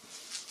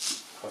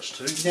 Crush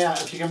 2. Now,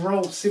 if you can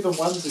roll 7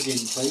 ones again,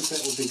 please,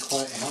 that would be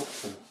quite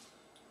helpful.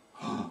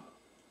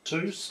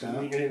 2s?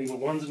 You got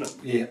 1s in it?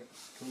 Yeah.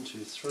 1, 2,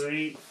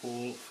 3,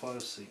 4,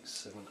 5, 6,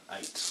 7,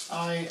 8.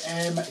 I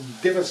am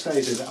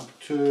devastated up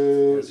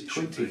to As it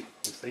should 20. be.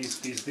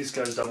 If this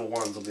goes double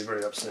 1s, I'll be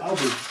very upset. I'll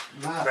be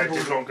That did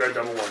laughable. not go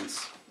double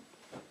 1s.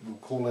 We'll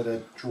call it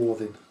a draw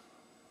then.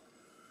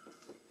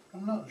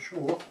 I'm not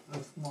sure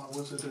if my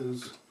wizard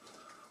is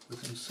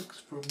within 6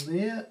 from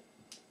there.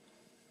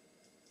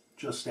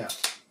 Just out.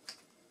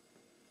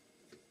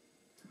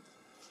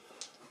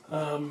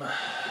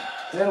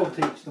 That'll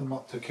teach them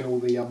not to kill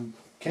the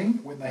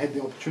king when they had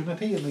the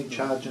opportunity and then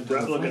charge into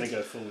We're the going to flank.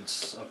 go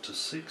forwards up to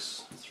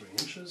 6, 3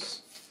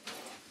 inches.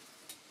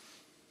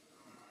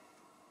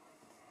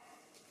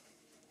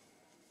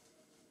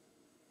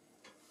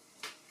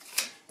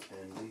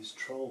 And these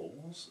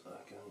trolls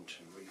are going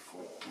to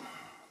reform.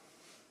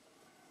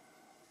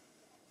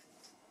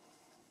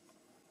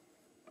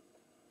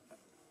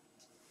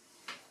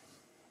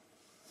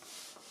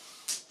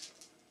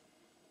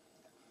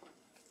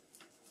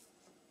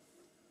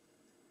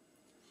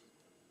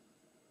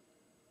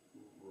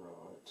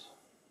 Right.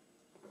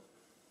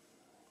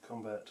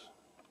 Combat,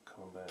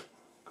 combat,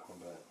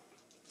 combat.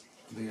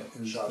 There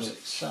is Sharp the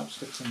sticks. sharp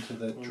sticks into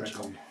the 1, 2, Dracon.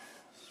 3,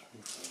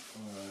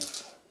 4, 5,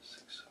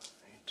 6,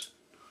 8,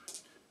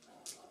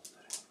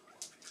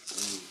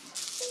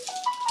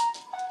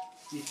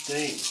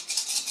 15.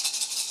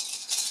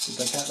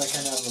 They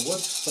came out of the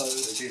woods, so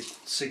They did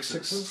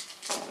 6s.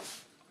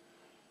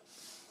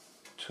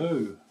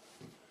 2.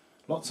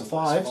 Lots of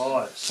Lots 5s. of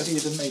 5s. Pity you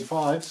didn't need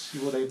 5s.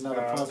 You would have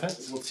another 5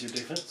 hits. What's your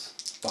defense?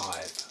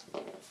 5.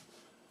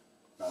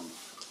 None.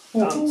 Ooh,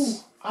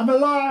 Guns. I'm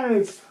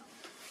alive!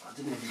 I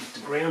didn't even get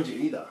to ground you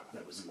either.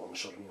 That was a long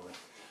shot anyway.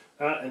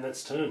 And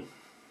that's turn.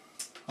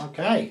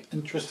 Okay,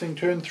 interesting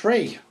turn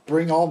 3.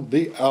 Bring on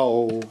the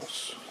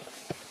elves.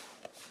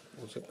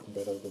 Was it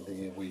combat over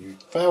there where you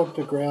failed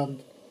to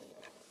ground?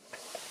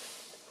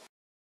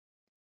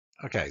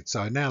 Okay,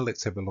 so now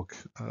let's have a look,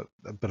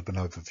 a bit of an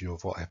overview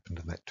of what happened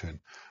in that turn.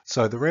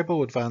 So the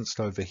rebel advanced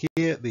over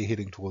here, they're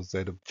heading towards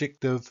that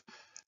objective.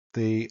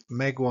 The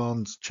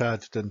Magwans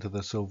charged into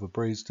the Silver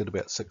Breeze, did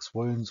about 6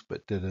 wounds,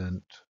 but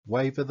didn't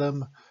waver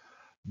them.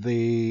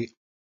 The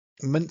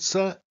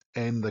Mincer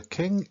and the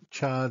King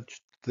charged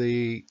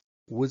the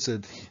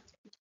Wizard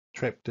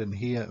trapped in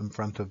here in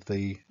front of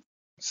the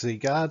Sea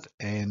Guard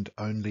and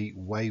only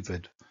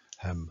wavered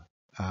him.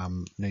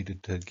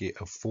 Needed to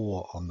get a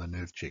 4 on the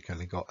nerve check,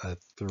 only got a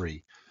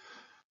 3.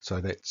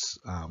 So that's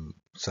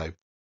so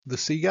the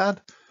Sea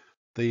Guard.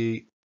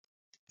 The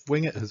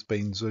Wingit has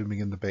been zooming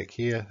in the back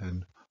here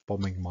and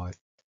bombing my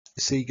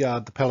Sea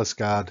Guard. The Palace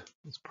Guard,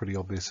 it's pretty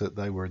obvious that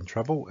they were in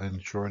trouble,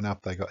 and sure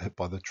enough they got hit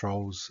by the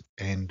Trolls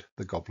and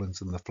the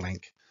Goblins in the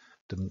flank.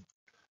 Didn't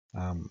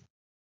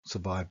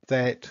survive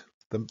that.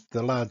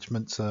 The large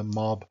Mincer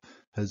mob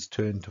has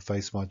turned to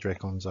face my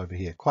Dracons over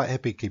here. Quite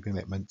happy keeping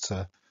that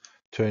Mincer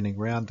turning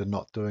round and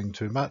not doing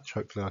too much.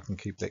 Hopefully I can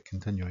keep that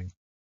continuing.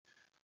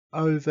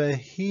 Over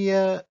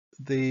here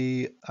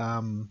the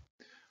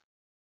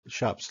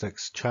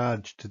Sharpsticks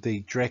charged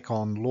the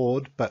Dracon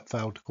Lord but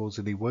failed to cause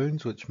any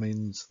wounds, which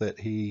means that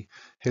he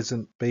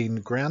hasn't been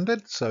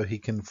grounded, so he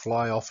can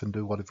fly off and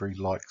do whatever he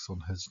likes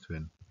on his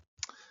turn.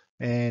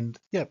 And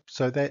yep,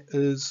 so that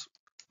is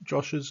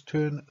Josh's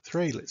turn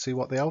 3. Let's see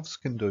what the elves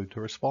can do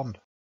to respond.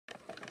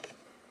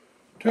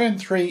 Turn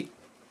 3,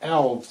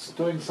 elves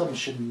doing some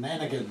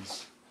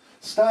shenanigans.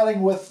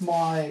 Starting with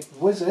my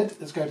wizard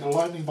is going to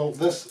lightning bolt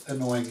this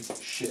annoying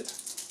shit.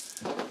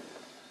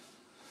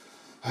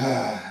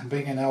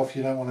 Being an elf,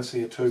 you don't want to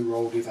see a 2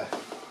 rolled ever.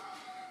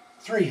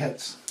 3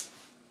 hits.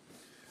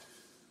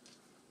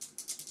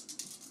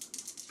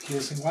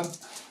 Piercing 1.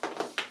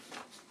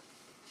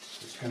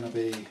 It's going to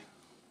be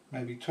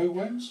maybe 2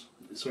 wounds.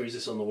 So is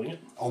this on the Wingit?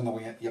 On the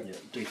wingit, yep. Yeah,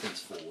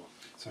 defense 4.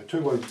 So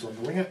 2 wounds on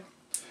the wingit.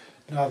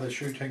 Another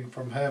shooting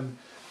from him.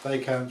 They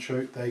can't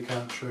shoot, they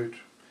can't shoot.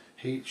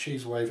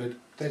 She's wavered.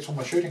 That's all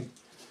my shooting.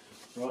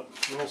 Right,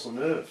 roll some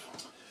nerve.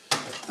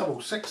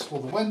 Double 6 for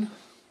the win.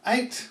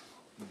 8.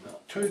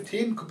 2,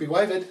 10, could be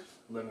wavered.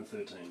 11,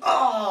 13.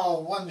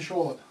 Oh, 1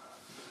 short.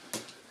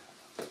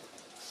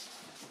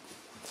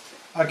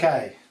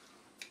 Okay.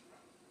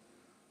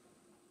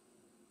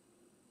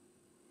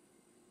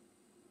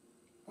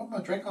 What my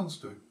Dracons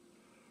do?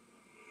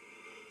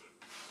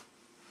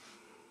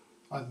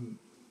 I've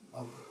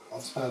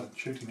started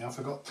shooting now, I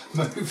forgot to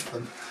move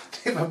them.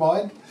 Never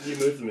mind. You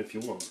move them if you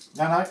want.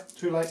 No,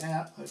 too late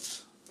now.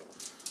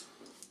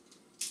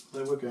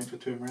 they were going to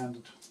turn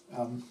around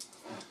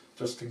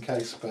just in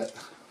case, but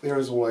there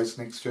is always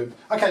next turn.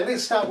 Okay,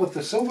 let's start with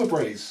the Silver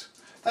Breeze.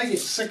 They get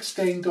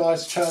 16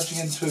 dice charging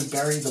into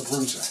Barry the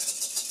Bruiser.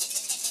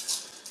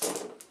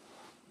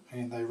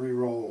 And they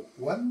re-roll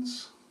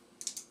 1s,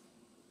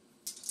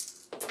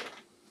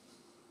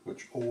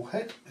 which all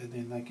hit, and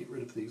then they get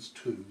rid of these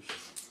 2s.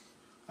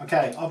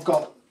 Okay, I've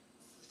got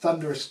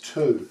Thunderous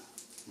 2.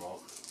 Right,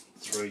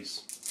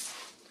 3s.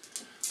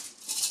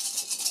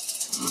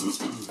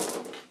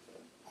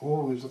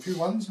 Oh, there's a few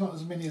 1s, not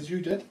as many as you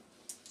did.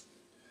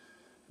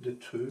 I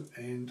did 2,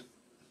 and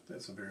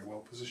that's a very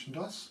well positioned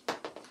dice.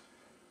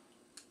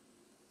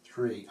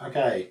 3.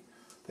 Okay,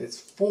 that's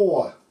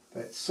 4.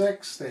 That's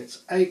 6.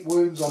 That's 8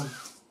 wounds on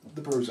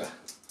the Bruiser.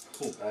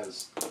 Oh, that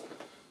is.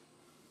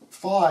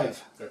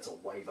 5. That's a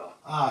waiver.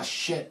 Ah,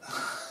 shit.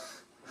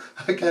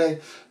 Okay,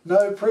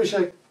 no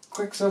pressure,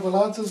 Quicksilver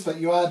Lancers, but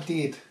you are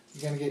dead.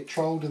 You're going to get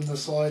trolled in the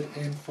side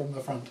and from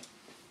the front.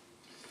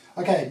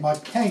 Okay, my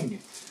king.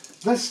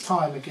 This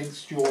time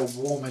against your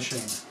war machine.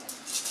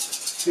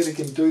 See if he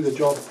can do the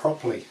job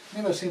properly.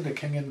 Never send a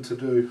king in to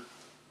do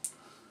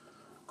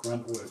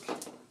grunt work.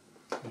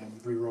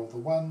 And re-roll the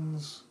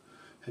 1s.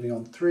 Hitting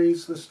on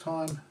 3s this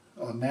time.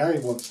 Oh, now he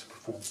wants to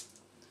perform.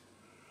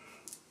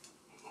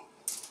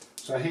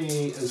 So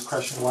he is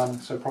crushing 1,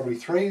 so probably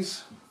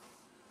 3s.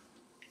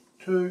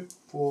 2,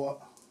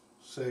 4,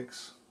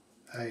 6,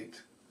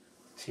 8,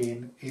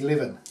 10,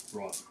 11.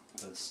 Right,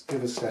 that's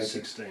Devastated.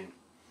 16.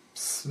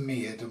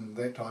 Smeared him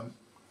that time.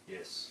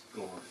 Yes,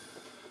 go on.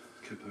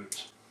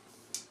 Kaput.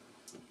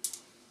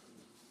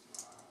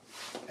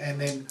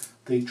 And then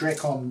the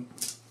Drakon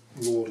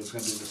Lord is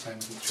going to do the same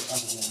against your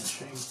other war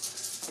machine.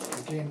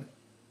 Again,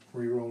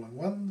 re-rolling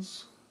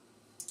 1s.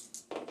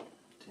 10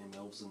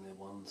 elves and their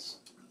 1s.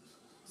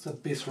 It's the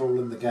best roll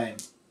in the game,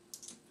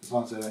 as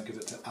long as they don't give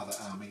it to other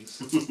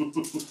armies.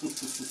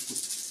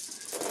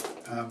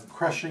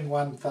 Crushing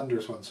 1,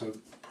 Thunderous 1, so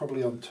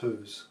probably on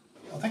 2s.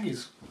 I think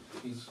he's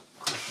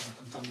crushing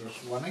and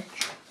Thunderous 1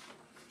 each.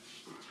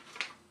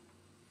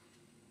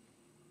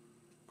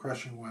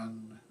 Crushing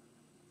 1,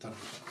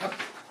 Thunderous 1. Up.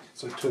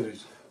 So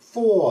 2s.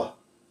 4,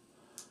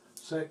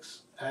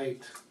 6,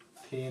 8,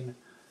 10,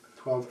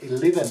 12,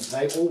 11.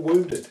 They all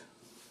wounded.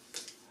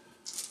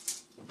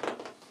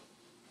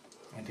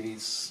 And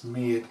he's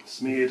smeared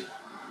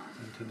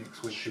into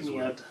next week as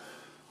well.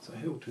 So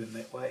he'll turn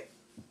that way.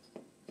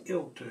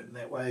 He'll turn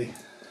that way.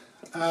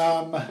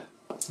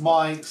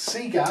 My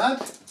Sea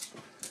Guard,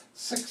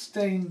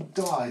 16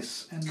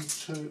 dice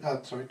into,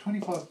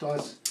 25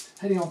 dice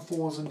hitting on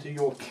 4s into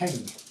your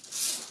king.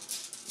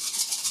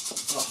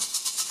 Oh,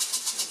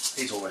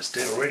 he's almost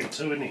dead already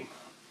too, isn't he?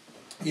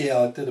 Yeah,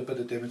 I did a bit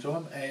of damage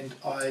on him, and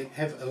I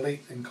have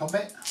elite in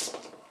combat,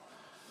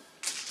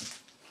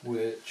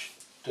 which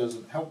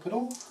doesn't help at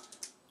all.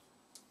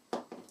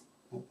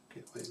 Oh,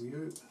 get away with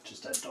you.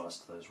 Just add dice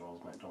to those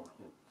rolls, mate. Don't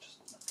just...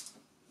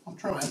 I'm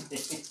trying.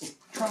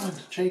 Trying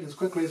to cheat as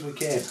quickly as we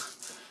can.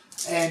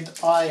 And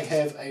I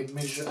have a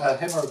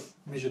hammer of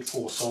measured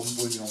force, so I'm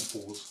wounding on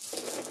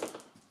 4s.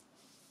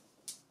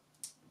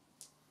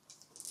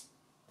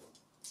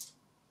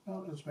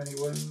 Not as many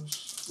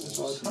wounds as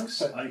I'd hoped,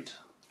 but 8.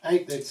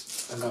 8,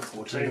 that's enough.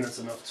 14, that's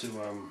enough to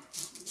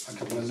a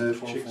couple of nerve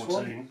 12, checks.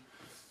 14.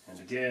 And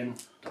again,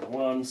 double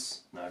 1s.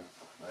 No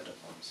double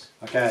 1s.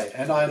 Okay,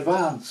 and I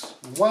advance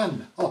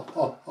 1.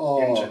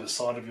 Into the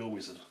side of your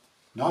wizard.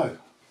 No.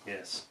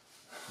 Yes.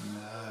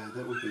 No,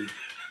 that would be.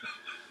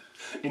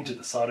 Into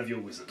the side of your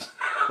wizard.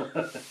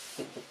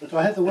 Do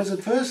I have the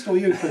wizard first or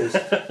you first?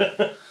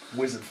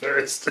 Wizard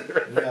first.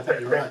 Yeah, I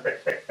think you're right.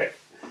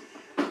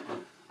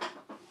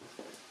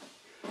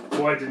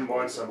 Why I didn't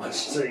mind so much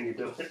seeing you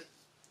do it.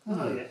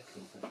 Oh yeah.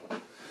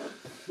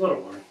 Not a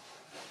worry.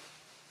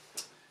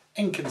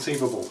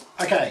 Inconceivable.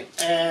 Okay,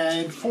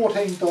 and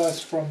 14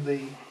 dice from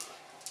the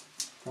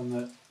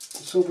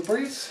Silver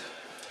Breeze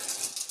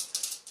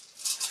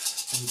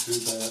into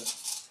the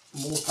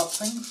more pup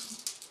things.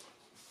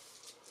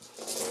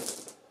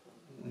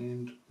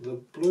 And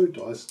the blue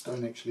dice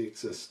don't actually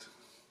exist.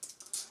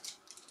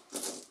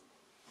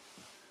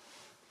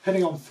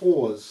 Hitting on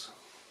 4s.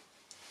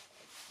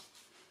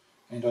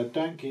 And I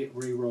don't get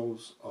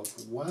re-rolls of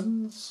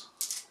 1s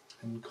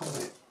in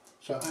combat.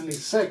 So only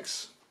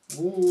 6.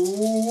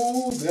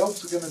 Ooh, the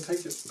elves are going to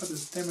take a bit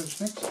of damage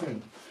next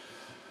turn.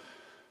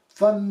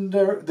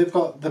 Thunder, they've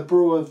got the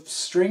Brew of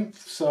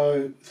Strength,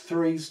 so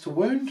 3s to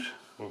wound.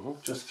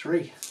 Just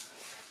 3.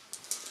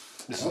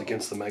 This is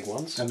against the mag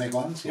 1s? The mag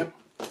 1s, yep.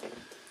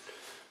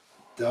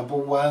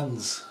 Double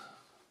 1s.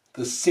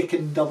 The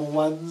second double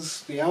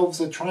 1s. The elves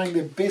are trying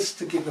their best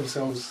to get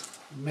themselves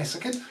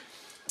massacred.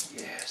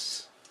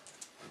 Yes.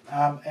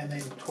 And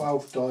then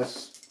 12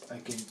 dice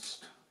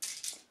against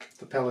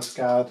the Palace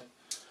Guard.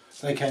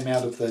 They came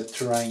out of the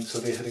terrain, so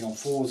they're hitting on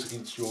 4s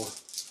against your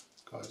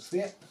guys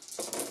there.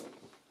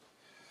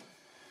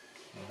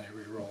 And they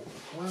re-roll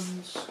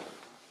 1s.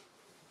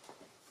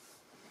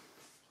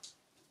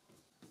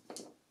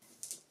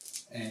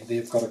 And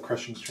they've got a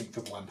crushing strength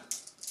of 1.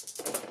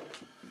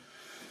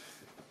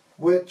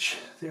 which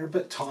they're a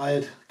bit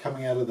tired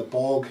coming out of the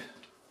bog.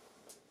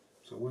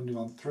 So wounding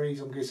on 3s,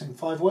 I'm guessing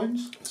 5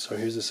 wounds. So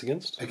who's this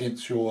against?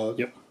 Against your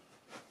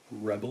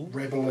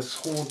rebellious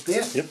horde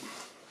there. Yep.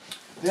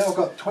 Now I've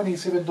got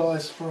 27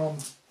 dice from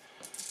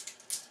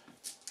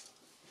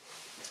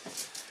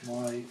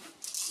my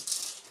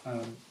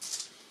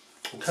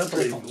Can't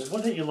believe,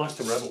 why don't you like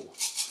the rebel?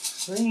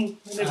 They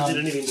never did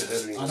anything to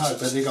hurt anyone. I know,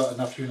 but they got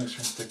enough unit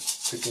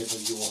strength to gather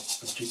your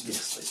objective.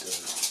 Yes, they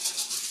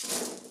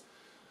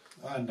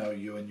do. I know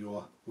you and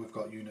we've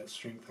got unit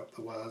strength up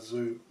the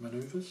wazoo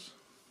manoeuvres.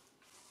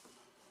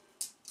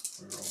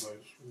 We roll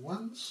those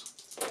ones.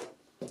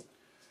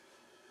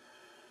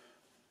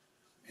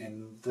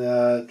 And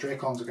the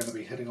Dracons are going to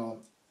be hitting on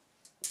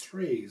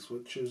 3s,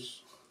 which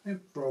is, they've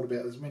rolled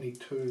about as many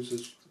 2s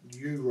as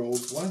you rolled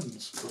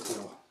 1s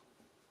before.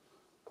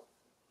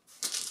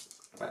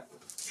 But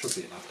should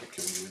be enough to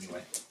kill you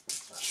anyway.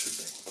 That should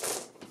be.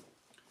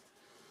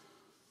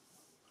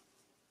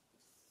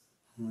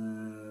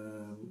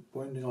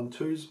 Wounding on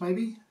 2s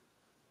maybe.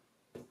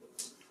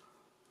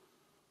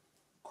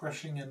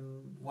 Crushing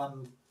in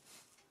 1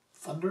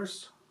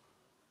 thunders.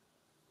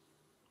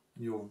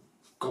 Your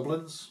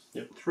goblins.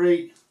 Yep.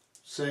 3,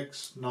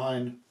 6,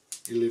 9,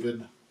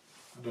 11.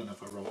 I don't know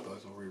if I rolled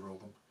those or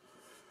re-rolled them.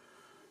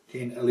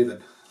 10,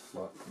 11.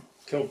 Right.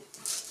 Cool.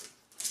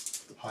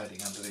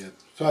 Hiding under there.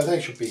 So they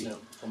should be. Yeah,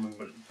 I'm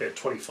about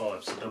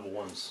 25, so double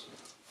ones.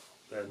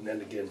 And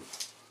again.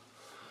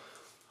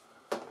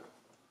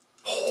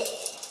 Oh,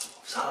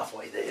 it's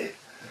halfway there.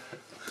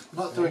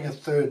 Not doing a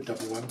third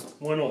double one.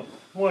 Why not?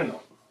 Why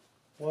not?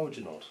 Why would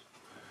you not?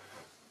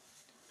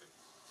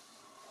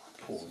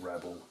 Poor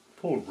rabble.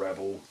 Poor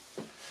rabble.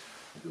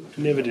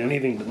 Never did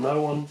anything to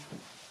no one.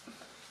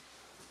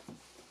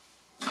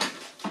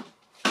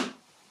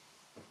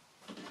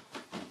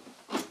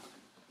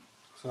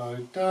 So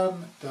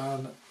done,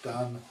 done,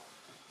 done.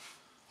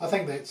 I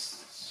think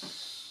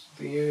that's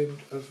the end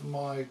of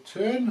my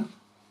turn.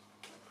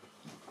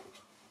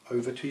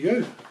 Over to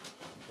you.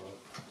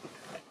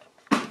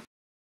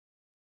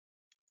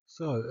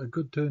 So, a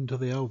good turn to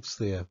the Elves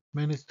there.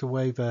 Managed to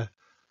waver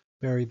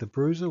Barry the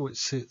Bruiser, which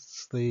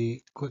sets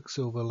the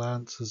Quicksilver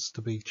Lancers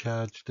to be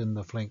charged in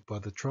the flank by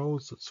the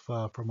Trolls. It's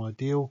far from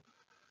ideal.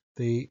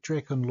 The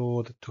Dragon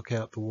Lord took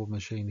out the War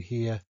Machine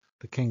here.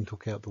 The King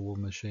took out the War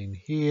Machine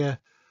here.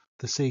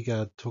 The Sea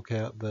Guard took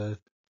out the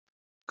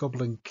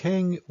Goblin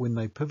King when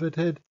they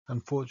pivoted.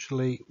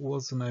 Unfortunately,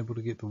 wasn't able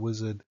to get the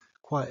Wizard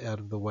quite out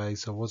of the way,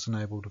 so I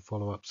wasn't able to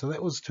follow up. So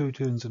that was 2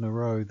 turns in a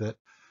row that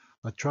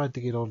I tried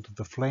to get onto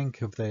the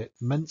flank of that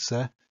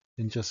Mincer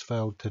and just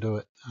failed to do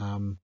it.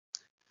 And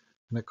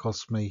it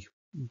cost me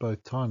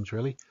both times,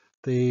 really.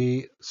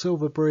 The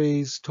Silver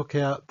Breeze took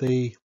out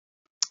the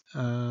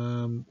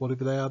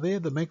whatever they are there,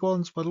 the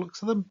Megons by the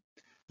looks of them.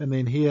 And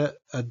then here,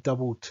 a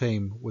double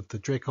team with the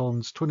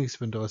Dracons,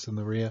 27 dice in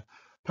the rear,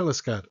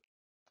 Palace Guard,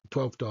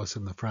 12 dice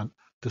in the front,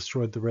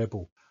 destroyed the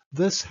Rebel.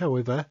 This,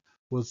 however,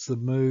 was the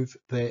move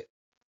that,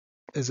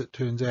 as it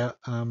turns out,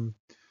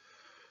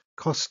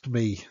 cost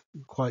me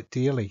quite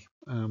dearly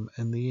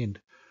in the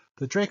end.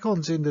 The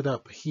Dracons ended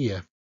up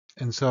here,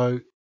 and so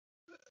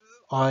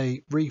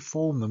I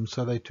reformed them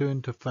so they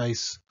turned to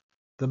face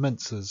the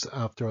Mincers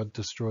after I'd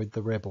destroyed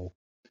the Rebel.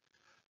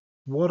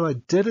 What I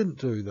didn't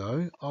do,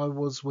 though, I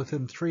was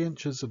within 3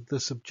 inches of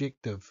this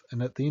objective,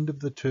 and at the end of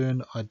the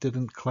turn I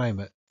didn't claim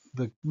it.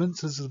 The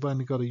Mincers have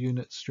only got a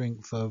unit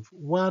strength of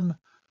 1,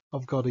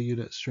 I've got a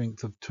unit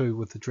strength of 2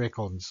 with the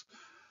Dracons.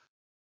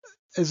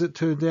 As it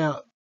turned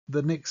out,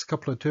 the next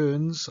couple of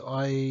turns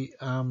I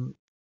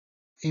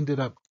ended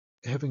up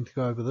having to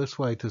go over this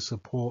way to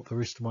support the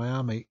rest of my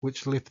army,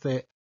 which left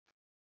that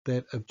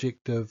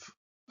objective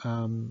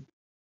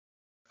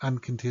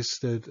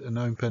uncontested and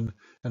open,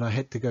 and I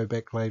had to go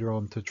back later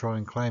on to try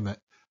and claim it.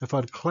 If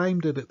I'd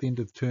claimed it at the end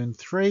of turn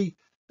 3,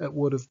 it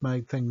would have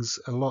made things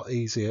a lot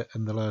easier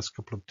in the last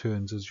couple of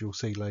turns, as you'll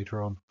see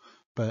later on.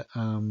 But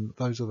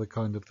those are the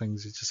kind of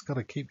things you just got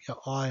to keep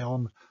your eye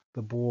on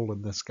the ball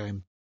in this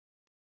game.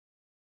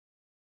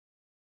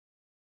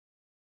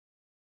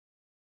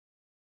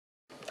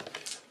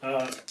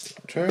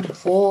 Turn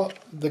for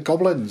the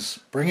Goblins.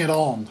 Bring it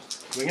on.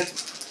 Wing it.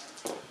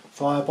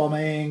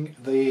 Firebombing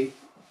the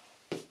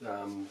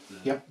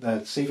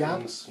Sea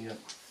Guard. Yep.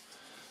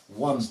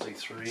 1,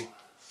 D3.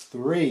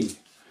 3,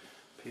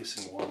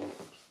 Piercing 1.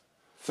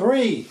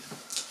 3.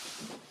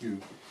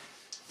 You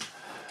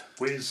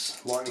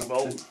Whiz, lightning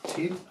bolt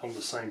 10. on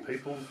the same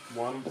people.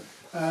 1.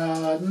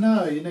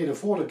 No, you need a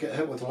 4 to get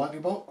hit with a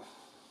lightning bolt.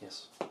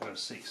 Yes, I got a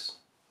 6.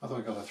 I thought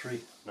I got a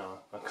 3. No,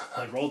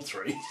 I rolled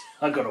 3.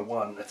 I got a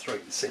 1, a 3,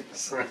 and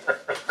 6.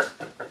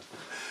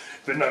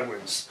 But no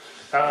wounds.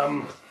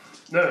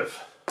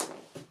 Nerve.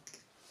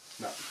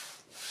 No.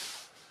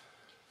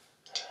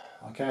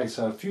 Okay,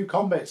 so a few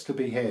combats to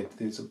be had.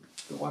 There's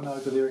the one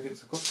over there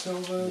against the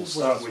Quicksilver. We'll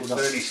start with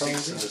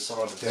 36 in the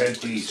side of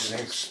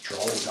 36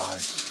 troll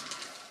dice.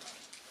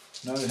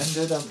 No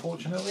hindered,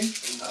 unfortunately.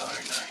 No.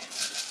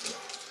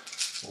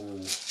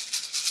 Oh.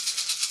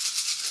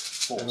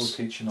 That'll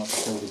teach you not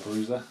to kill the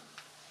bruiser.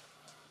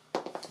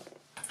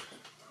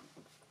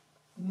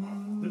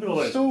 Look at all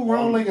those Still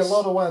rolling a ones.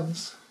 lot of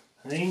ones.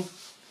 Hey,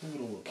 look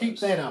at all of Keep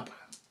those. that up.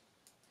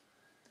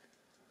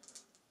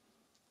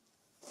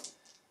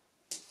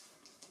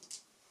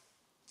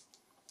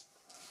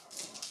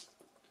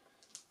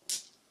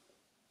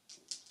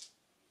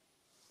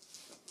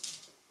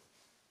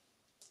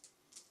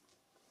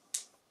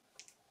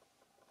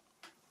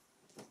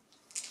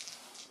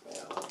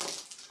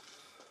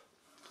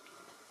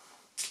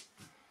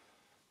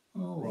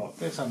 Oh, Right.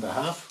 that's under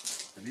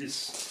half. It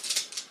is.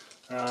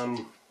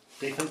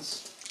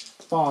 Defense.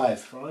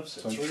 5. 5,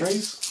 so So 3.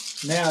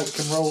 trees. Now it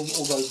can roll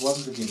all those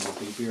ones again. Would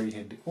be very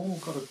handy. Oh,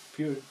 got a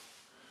few.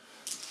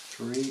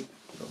 3.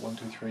 Got 1,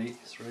 2, 3.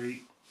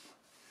 3.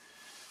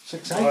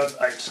 6, 8. 5,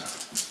 8.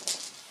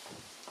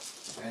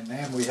 And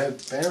then we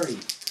have Barry.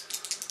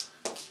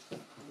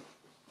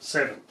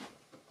 7.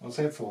 What's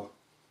that for?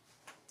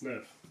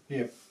 Nerve.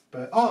 Yep.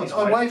 But oh, He's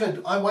I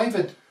wavered.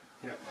 wavered.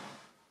 Yep.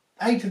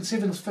 8 and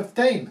 7's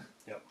 15.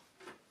 Yep.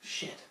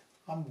 Shit.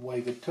 I'm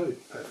wavered too.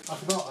 Perfect. I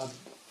forgot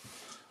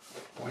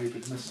I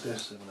wavered Mr.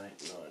 7,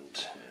 8, 9,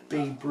 10.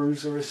 B.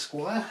 Bruiser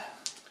Esquire.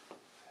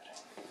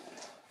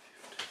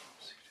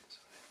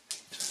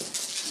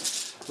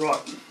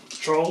 Right.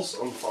 Trolls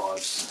on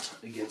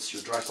 5s against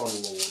your Dracon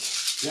Lord.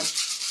 Yep.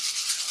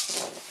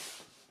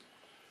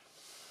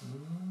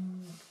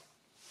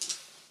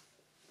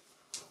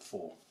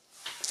 4.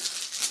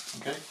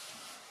 Okay.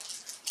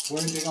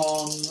 Wounding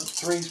on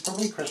 3's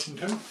probably. Crushing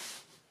 2.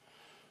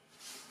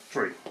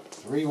 3.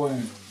 3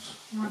 wounds.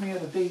 I'm running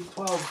out of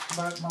D12 to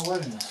mark my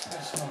wounds.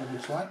 That's not a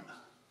good sign.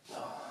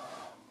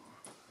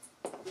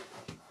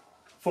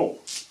 4.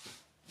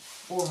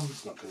 4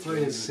 and Not gonna 3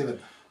 do is 7.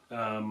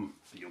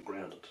 But you're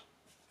grounded.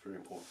 Very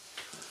important.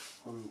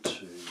 1,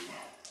 2,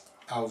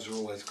 Elves are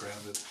always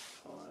grounded.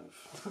 5,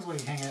 Because we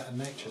hang out in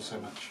nature so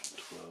much.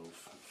 12,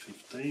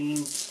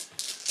 15.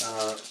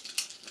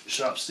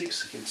 Sharp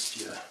 6 against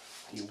your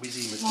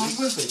Wizzy Why McWizz.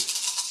 was it?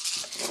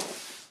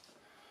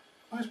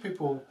 Most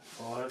people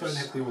 5s. don't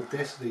have the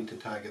audacity to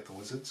target the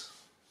wizards.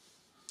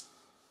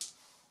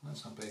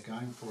 That's not bad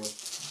going for a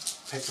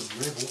pack of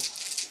rebel.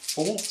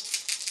 4.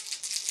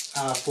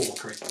 4,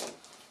 correct.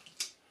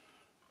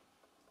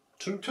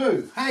 2.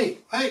 2. Hey,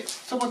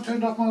 someone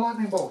turned off my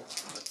lightning bolt.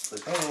 That's the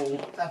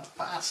goal. That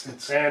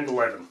bastards. And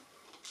 11.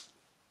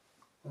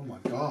 Oh my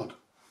god.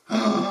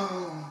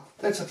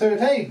 That's a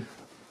 13.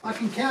 I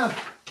can count.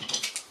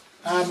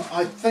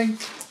 I think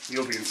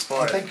You'll be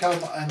inspired.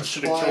 I'm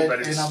should have killed inspired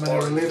that and I'm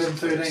inspired at 11,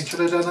 13. Should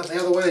have done it the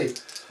other way.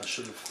 I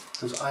should have.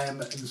 Because I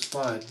am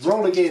inspired.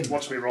 Roll again.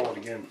 Watch me roll it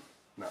again.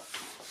 No.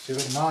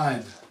 7,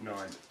 9.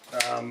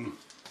 9.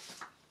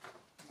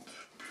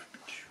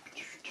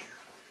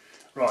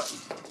 Right.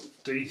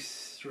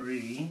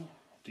 D3,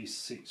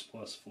 D6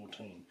 plus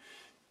 14.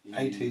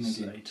 18 is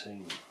again.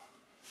 18.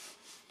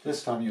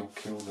 This time you'll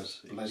kill this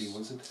 6, bloody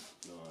wizard.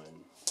 9,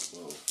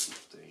 12,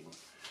 15,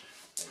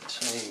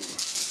 18.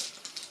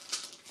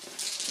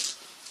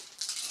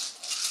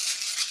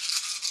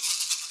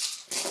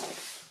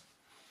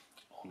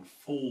 On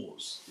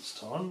 4s this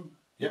time.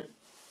 Yep.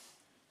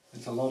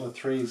 It's a lot of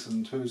 3s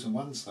and 2s and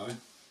 1s though.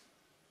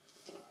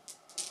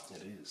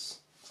 It is.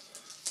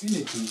 You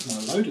need to use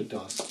my loaded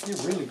dice.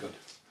 They're really good.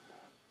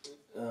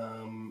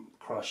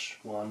 Crush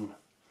 1.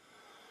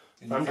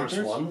 In Thunderous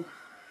thunders. 1.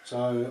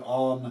 So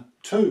on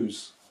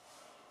 2s,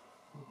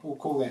 we'll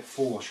call that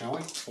 4, shall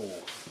we? 4.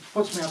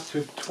 Puts me up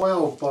to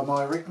 12 by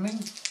my reckoning.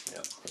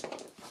 Yep.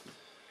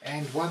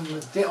 And 1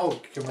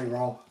 can we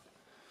roll?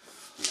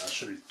 Yeah, I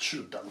should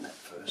have done that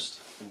first.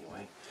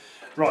 Anyway.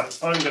 Right,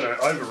 I'm going to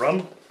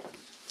overrun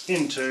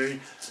into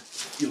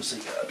your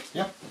sea card.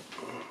 Yep.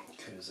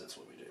 Because that's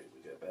what we do.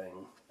 We go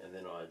bang, and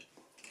then I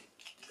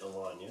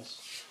align, yes?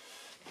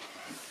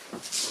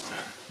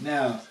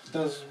 Now,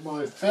 does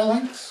my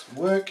phalanx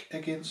work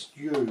against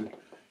you?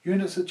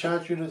 Units that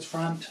charge units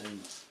front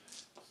 10.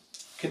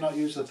 cannot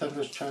use the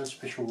thunderous charge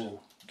special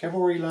rule.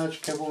 Cavalry,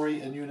 large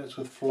cavalry, and units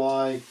with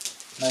fly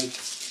make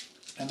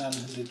an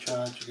unhindered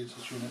charge against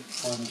this unit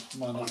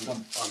minus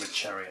 1. I'm a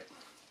chariot.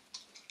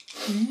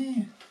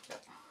 Yeah.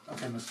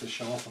 Okay, Mr.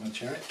 Show off on a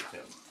chariot.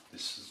 Yep.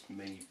 This is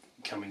me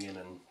coming in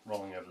and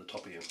rolling over the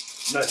top of you.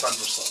 No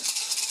thunderous sign.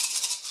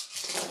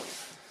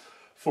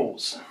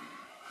 4s.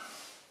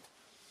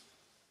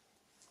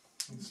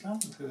 I'm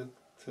starting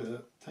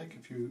to take a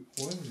few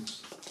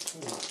wounds.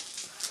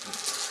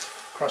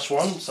 Crush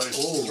 1, so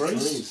Oh,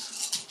 3s.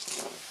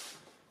 3s.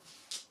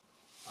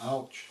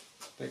 Ouch.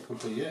 That could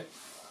be it.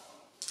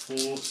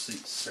 4,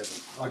 6,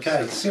 7.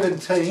 Okay,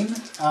 17.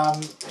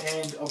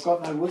 And I've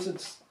got no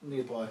wizards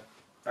nearby.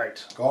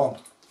 8. Gone.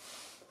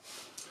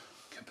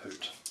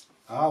 Kaput.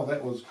 Oh,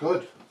 that was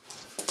good.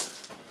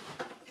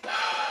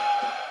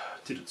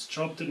 Did its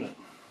job, didn't it?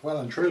 Well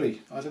and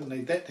truly. I didn't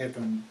need that to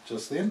happen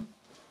just then.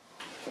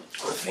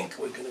 I think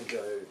we're going to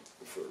go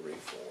for a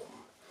reform.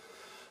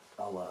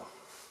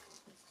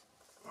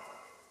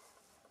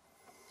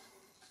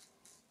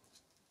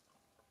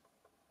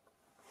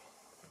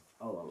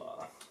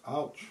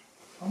 Ouch.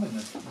 I'm in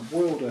a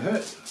world of hurt,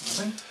 I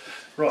think.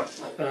 Right,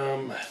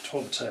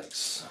 12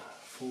 attacks.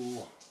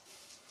 4,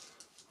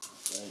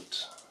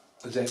 8.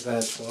 Is that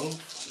the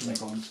 12? Mag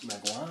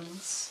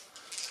 1s.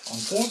 On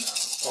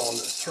 4s? On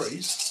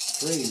 3s.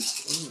 3s.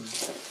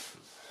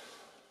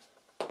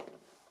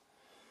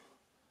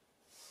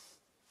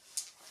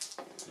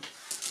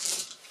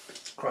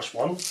 Crush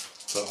 1.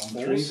 So on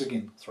 4s. 3s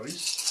again.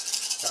 3s.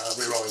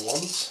 Rerolling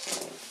 1s.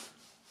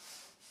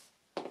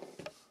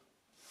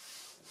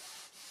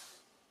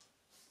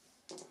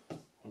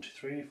 One, two,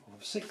 three, 4,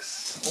 5,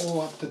 6.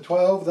 All up to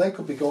 12, they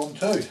could be gone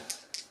too.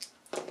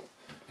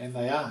 And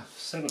they are.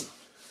 7.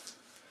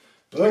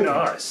 Boom.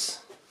 Nice.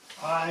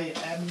 I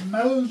am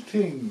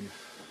melting.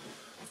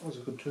 That was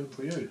a good turn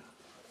for you.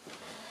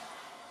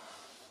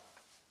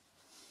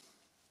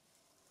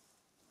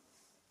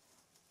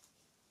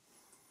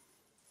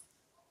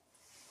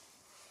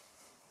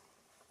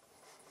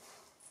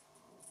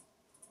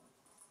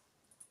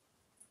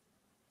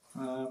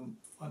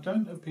 I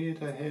don't appear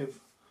to have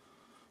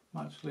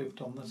much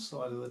left on this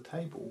side of the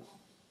table.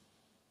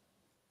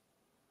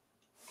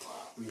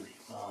 Really?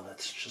 Oh,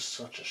 that's just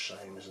such a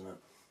shame, isn't it?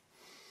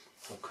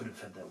 I could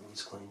have had that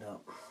Wiz cleaned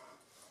up.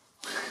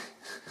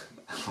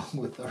 Along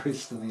with the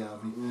rest of the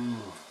army.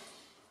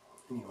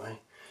 Anyway.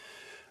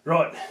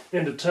 Right,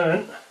 end of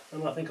turn,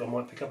 and I think I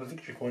might pick up a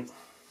victory point.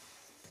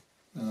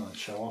 Oh,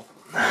 show off.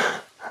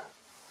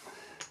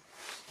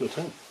 Your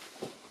turn.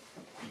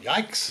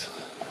 Yikes.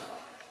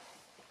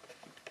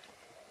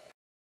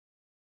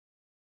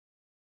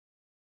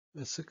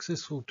 A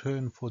successful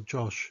turn for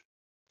Josh.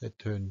 That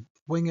turn,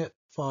 Wing It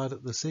fired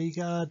at the Sea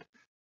Guard,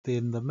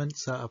 then the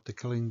Mincer after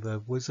killing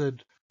the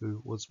wizard,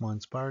 who was my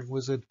inspiring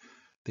wizard,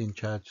 then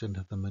charged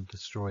into them and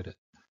destroyed it.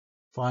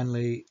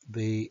 Finally,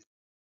 the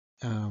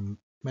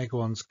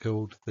Magwans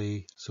killed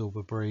the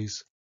Silver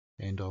Breeze,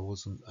 and I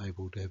wasn't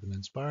able to have an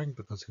inspiring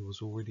because he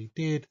was already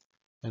dead,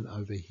 and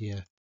over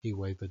here he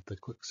wavered the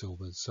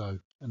Quicksilvers. So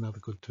another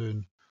good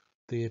turn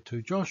there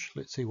to Josh.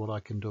 Let's see what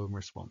I can do in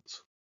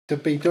response. To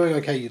be doing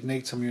okay, you'd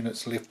need some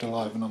units left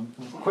alive, and I'm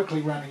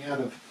quickly running out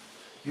of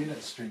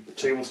unit strength.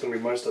 Tell you what's going to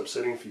be most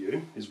upsetting for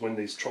you is when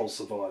these trolls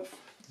survive.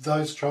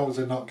 Those trolls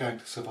are not going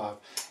to survive.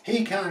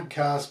 He can't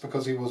cast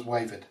because he was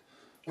wavered.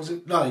 Was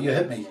it? No, you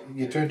hit me.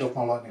 You turned off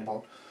my lightning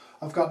bolt.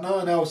 I've got no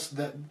one else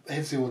that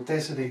has the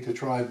audacity to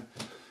try and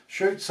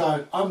shoot,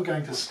 so I'm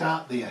going to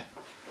start there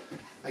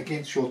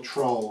against your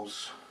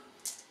trolls.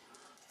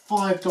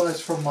 5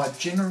 dice from my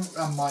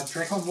my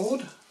Dragon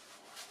Lord.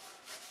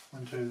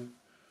 1, 2,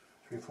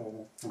 3,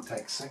 4. We'll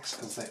take 6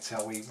 because that's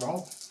how we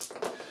roll.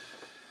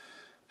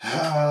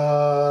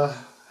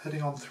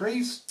 Hitting on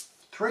 3s.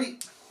 3.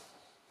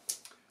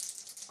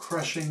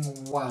 Crushing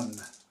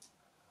 1.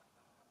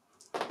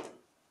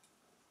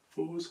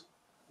 4s.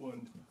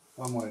 1.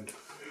 1 wound.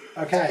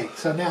 Okay,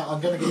 so now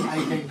I'm going to get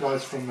 18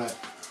 dice from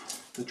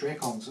the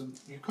Dracons, and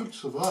you could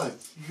survive.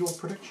 Your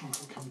prediction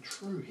could come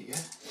true here.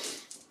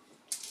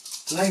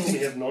 Do they only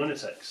have 9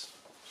 attacks?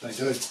 They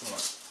do.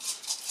 Right.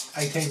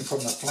 18 from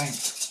the flank.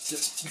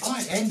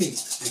 Quite handy,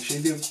 actually.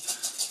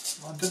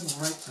 I didn't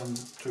rate them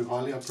too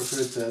highly. I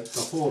preferred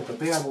the horde, but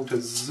be able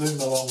to zoom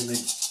along and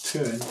then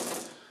turn,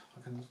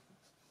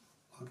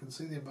 I can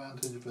see the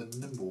advantage of a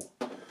nimble.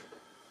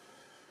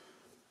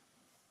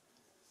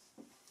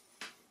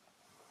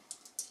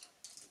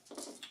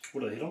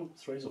 What do they hit on?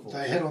 3s or 4s?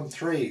 They hit on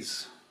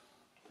 3s.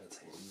 That's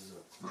handy, isn't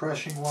it?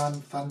 Crushing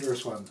 1,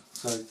 thunderous 1.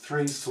 So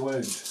 3s to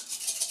wound.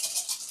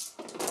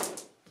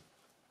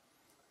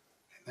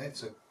 And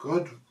that's a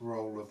good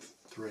roll of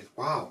 3.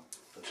 Wow.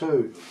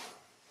 2,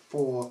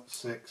 4,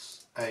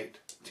 6, 8,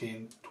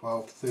 10,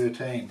 12,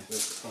 13.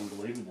 That's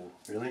unbelievable,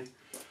 really.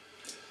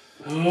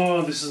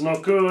 Oh, this is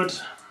not good.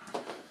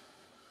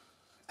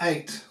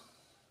 8.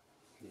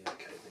 Yeah,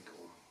 okay, they're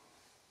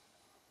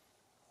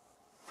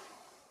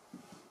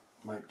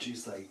gone. Mate,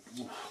 geez, they...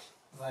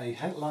 They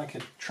hit like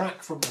a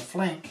truck from the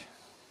flank.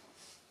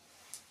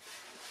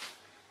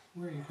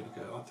 Where are you going to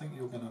go? I think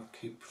you're going to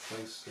keep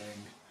facing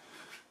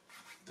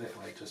that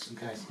way just in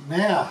case.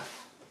 Now,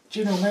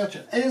 General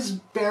Merchant, is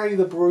Barry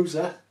the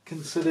Bruiser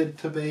considered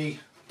to be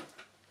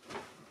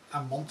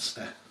a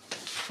monster?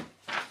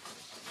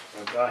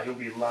 He'll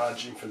be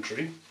large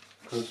infantry.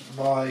 Because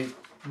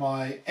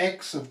my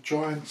axe of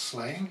giant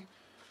slaying,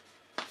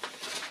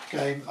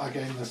 I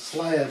gain the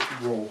Slayer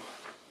rule,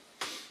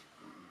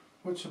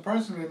 which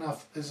surprisingly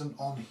enough isn't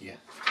on here.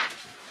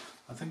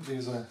 I think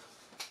there's a...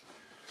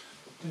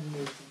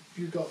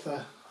 You got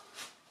the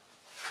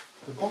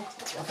book?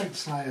 I think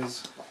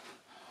Slayer's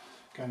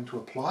going to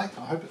apply.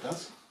 I hope it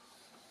does.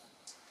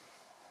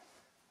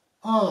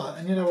 Oh,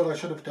 and you know what I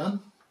should have done,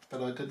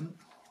 but I didn't.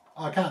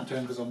 I can't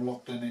turn because I'm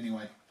locked in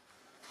anyway.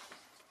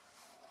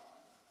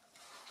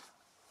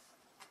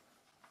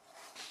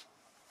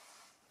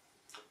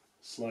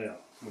 Slayer.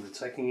 When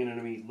attacking an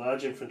enemy,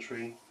 large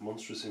infantry,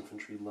 monstrous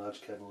infantry,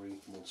 large cavalry,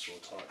 monster or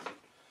titan.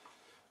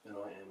 And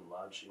I am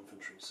large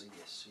infantry, so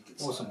yes, you get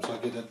Awesome, Slayer.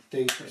 so I get a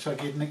D, so I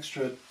get an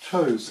extra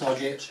 2, so I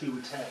get 2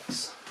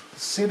 attacks.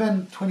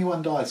 7,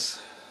 21 dice.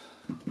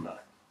 No.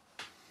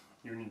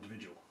 You're an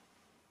individual.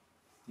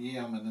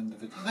 Yeah, I'm an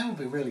individual. That would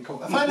be really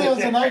cool. If only I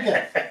was an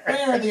ogre.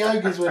 Where are the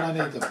ogres when I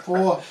need them?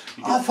 4.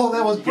 I thought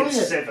that was You get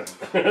brilliant.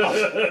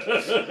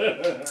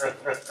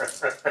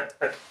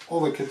 7.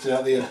 All the kids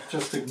out there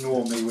just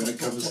ignore me when it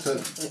comes to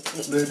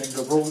learning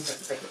the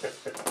rules.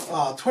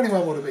 Oh,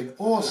 21 would have been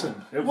awesome.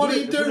 What do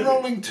you do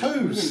rolling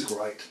 2s?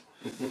 Great.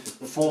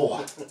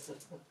 4.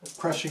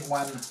 Crushing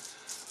 1.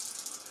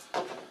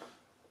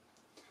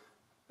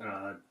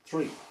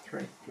 3.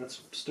 3.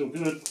 That's still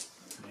good.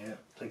 Yeah.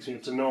 Takes me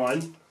up to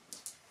 9.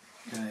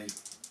 Okay.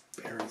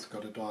 Barry's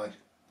got to die.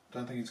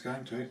 Don't think he's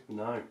going to.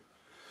 No.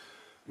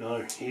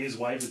 No, he is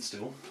wavered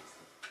still.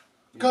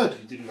 Good.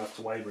 You didn't have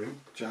to waver him.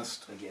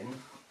 Just. Again.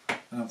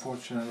 And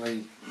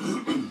unfortunately,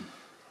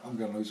 I'm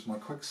going to lose my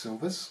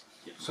quicksilvers.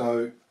 Yep.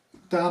 So,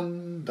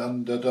 done,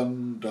 done, done,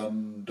 done,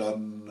 done,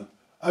 done.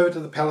 Over to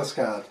the Palace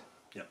Guard.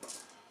 Yep.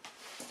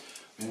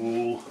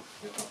 Ooh.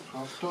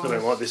 If I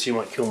don't like this, you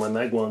might kill my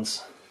mag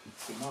ones.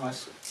 Be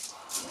nice.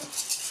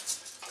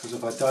 Because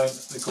if I don't,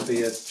 there could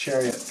be a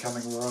chariot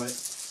coming right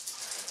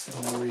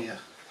in the rear.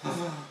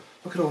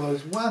 Look at all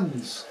those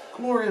 1s.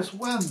 Glorious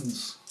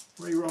 1s.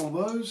 Reroll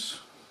those.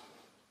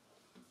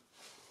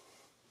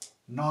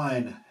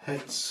 9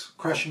 hits.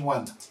 Crashing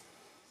 1.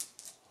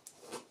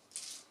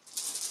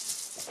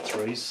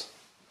 3s.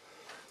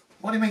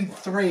 What do you mean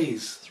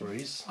 3s?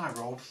 3s. I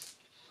rolled.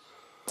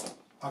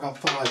 I got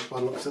 5 by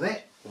the looks of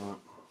that. Right.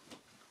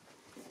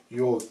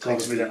 You're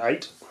Takes me to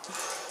 8.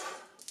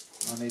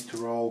 I need to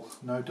roll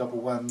no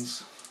double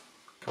 1s.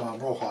 Come on,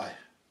 roll high.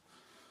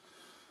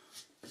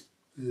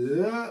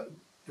 Yeah.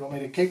 You want me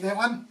to keep that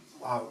one?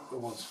 Oh, it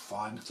was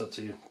fine. It's up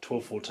to you.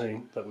 12,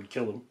 14. That would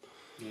kill them.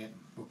 Yeah,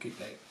 we'll keep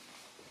that.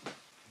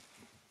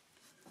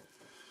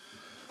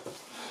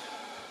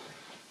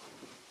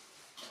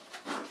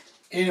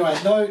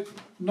 Anyway,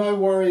 no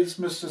worries,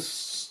 Mr.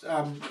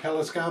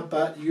 Palace Guard,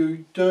 but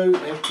you do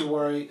have to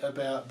worry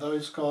about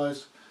those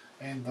guys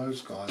and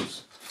those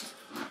guys.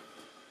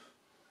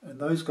 And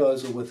those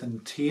guys are within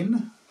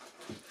 10.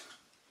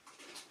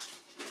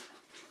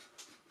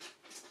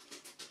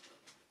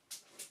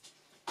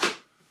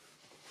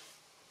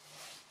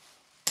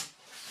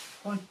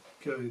 I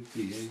go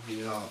there,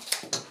 yeah.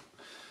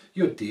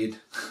 You're dead.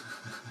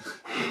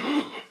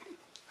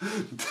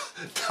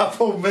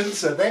 Double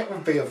mincer, that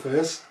would be a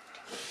first.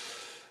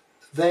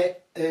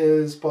 That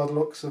is, by the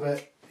looks of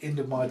it, end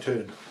of my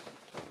turn.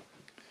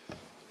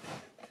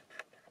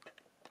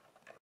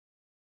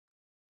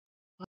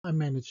 I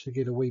managed to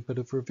get a wee bit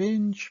of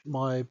revenge.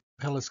 My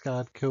Palace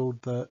Guard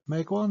killed the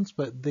Magwans,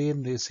 but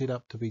then they're set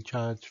up to be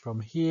charged from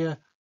here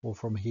or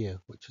from here,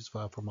 which is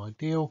far from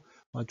ideal.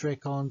 My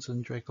Dracons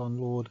and Dracon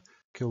Lord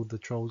killed the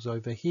trolls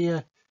over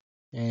here,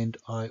 and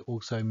I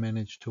also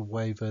managed to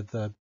waver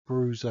the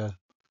Bruiser,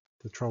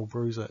 the Troll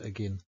Bruiser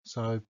again.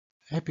 So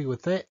happy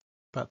with that,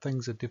 but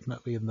things are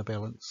definitely in the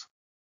balance.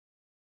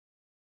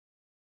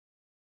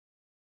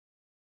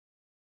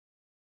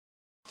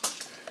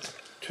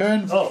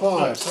 Turn 5.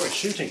 No, sorry,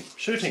 shooting.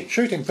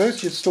 Shooting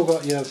first, you've still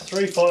got your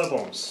 3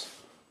 firebombs.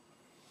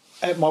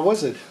 at my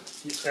wizard.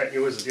 At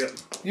your wizard, yep.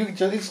 You can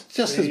just, it's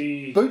just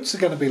his boots are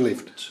going to be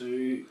left.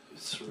 2,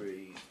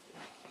 3.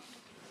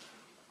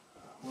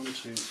 1, 2,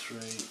 3,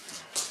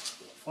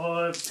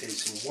 4, 5.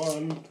 Piercing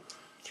 1.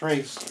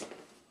 3s.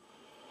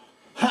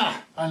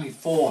 Ha! Only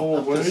 4. 4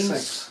 up to wounds.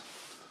 6.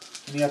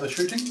 Any other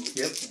shooting?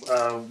 Yep.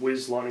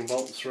 Whiz lightning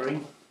bolt 3.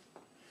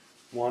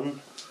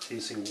 1.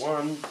 Piercing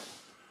 1.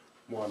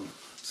 1.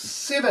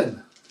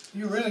 7.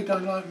 You really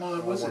don't like my I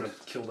wizard. want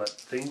to kill that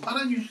thing. Why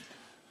don't you?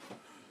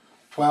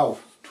 12.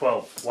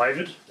 12.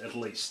 Wavered, at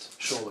least.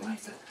 Surely.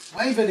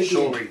 Wave it again.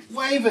 Surely.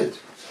 Wave it.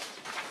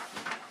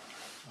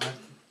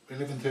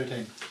 11, 13.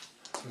 It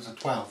was a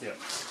 12. Yep.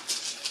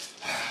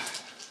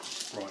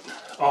 Right.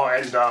 Oh,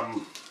 and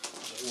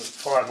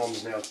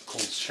firebombs now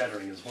called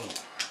shattering as well.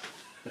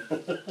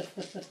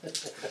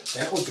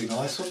 That would be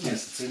nice, wouldn't it?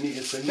 Yes,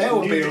 it's a That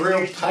would be a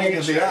real pain in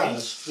the shattering.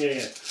 arse. Yeah.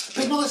 It'd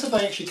be nice if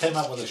they actually came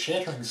up with a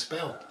shattering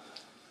spell.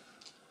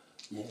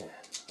 Yeah,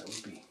 that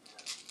would be.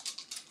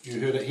 You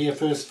heard it here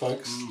first,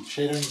 folks.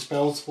 Shattering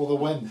spells for the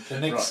win. The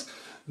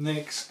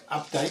next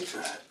update,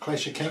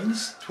 Clash of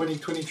Kings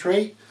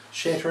 2023.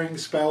 Shattering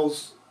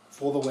spells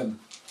for the win.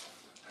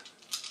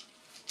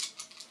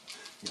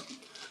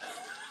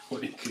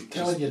 Well, you could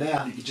Telling you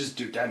now. You could just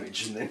do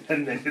damage and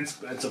then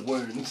it's a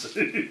wound.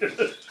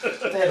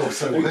 That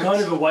also It's works.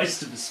 kind of a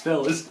waste of a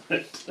spell, isn't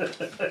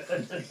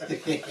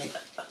it?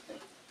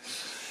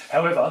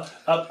 However,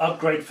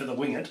 upgrade for the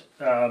winged.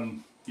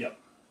 Yep.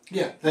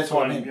 Yeah, that's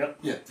what I mean. Yep.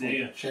 Yeah,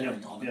 Yeah.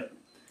 shattering on it. Yep.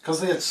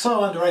 Because they're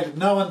so underrated.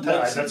 No one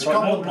takes them. that's The right.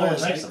 common No one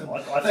players takes take them.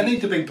 them. I They think-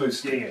 need to be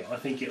boosted. Yeah, I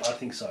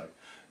think so.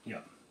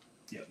 Yeah.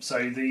 So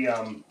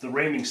the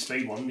ramming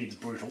speed one needs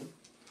brutal,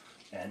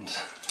 and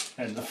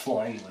the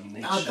flying one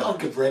needs. I'll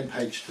give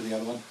Rampage to the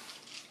other one.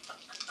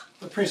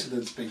 The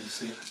precedent's been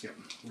set. Yep.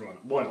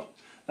 Right. Why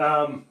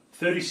not?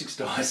 36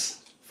 dice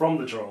from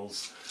the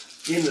trolls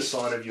in the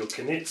side of your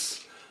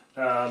Knits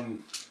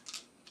on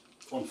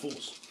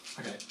 4s.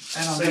 Okay,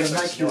 and I'm going to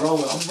make you roll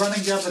it. I'm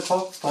running down the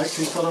clock, folks.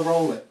 You've got to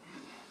roll it.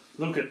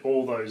 Look at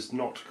all those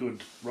not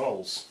good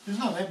rolls. There's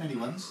not that many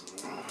ones.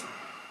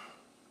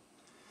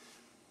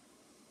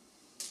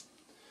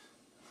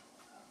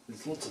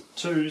 There's lots of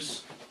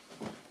twos.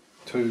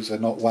 Twos are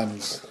not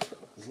ones.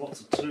 There's lots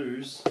of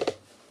twos.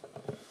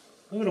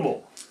 Look at them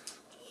all.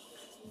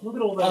 Look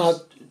at all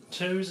those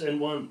twos and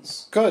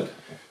ones. Good.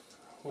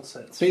 What's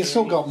that? So you've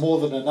still got more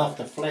than enough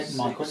to flatten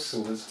my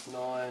quicksilvers.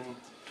 9,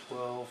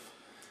 12,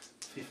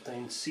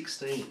 15,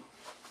 16.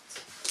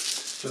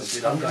 Just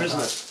a bit under, isn't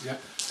it?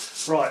 Yep.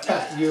 Right.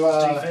 You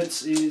are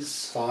defense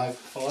is 5.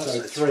 five, So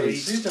so 3. three.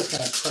 So you're just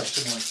going to crush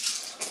them like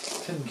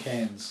tin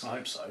cans. I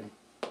hope so.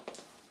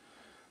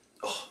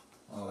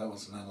 Oh, that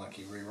was an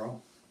unlucky reroll.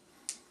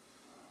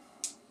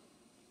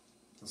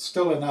 It's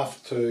still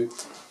enough to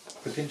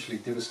potentially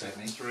devastate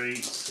me. 3,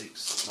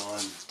 6, 9,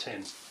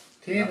 10.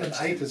 10 and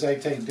 8 is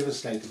 18.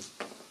 Devastating.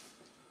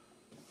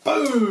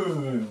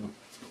 Boom!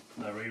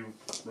 No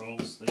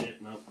re-rolls there.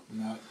 No.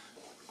 No.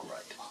 Great.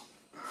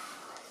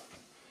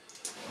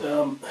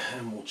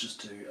 And we'll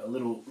just do a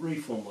little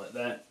reform like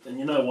that. And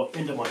you know what?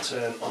 End of my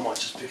turn, I might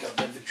just pick up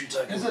that victory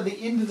token. Is it the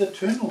end of the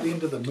turn or the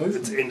end of the movement?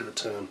 It's the end of the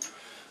turn.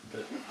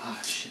 But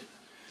shit.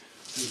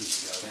 here we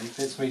go.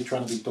 That's me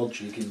trying to be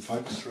dodgy again,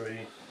 folks.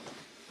 3,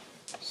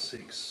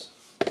 6,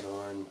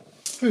 9.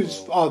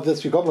 Who's? 12, Oh,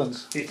 that's your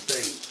goblins.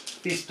 15.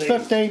 15.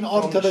 15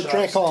 onto from the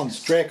sharks.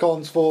 Dracons.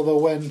 Dracons for the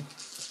win.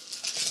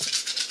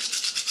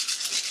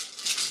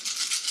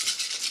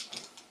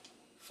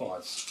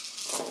 5s.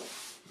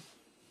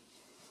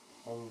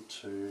 1,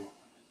 2,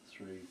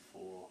 3,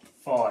 4,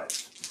 5.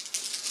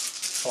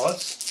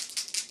 5s.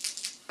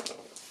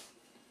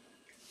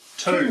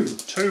 2.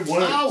 2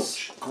 wounds.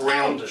 Ouch.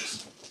 Grounded.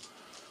 Ouch.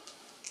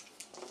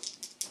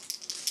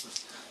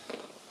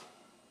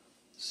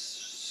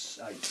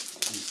 8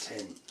 is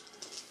 10.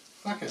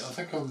 Fuck it, I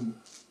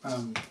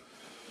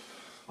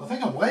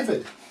think I'm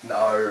wavered.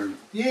 No.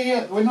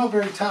 Yeah, we're not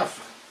very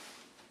tough.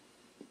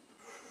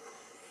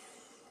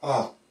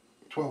 Oh,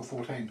 12,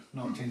 14,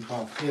 19,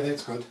 12. Yeah,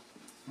 that's good.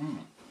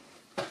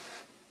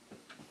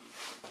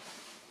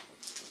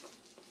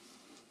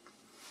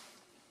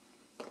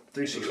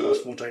 D6 plus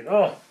 14.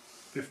 Oh,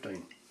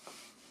 15.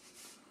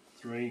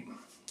 3,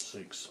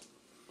 6,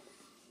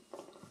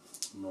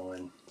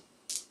 9,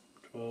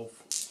 12,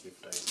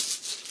 15.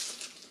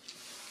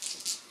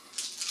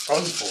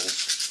 Unfall.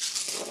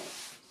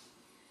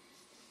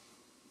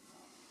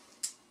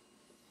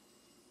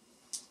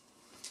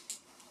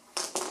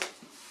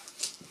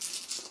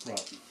 Right.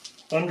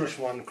 Thunderous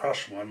 1,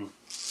 crush 1.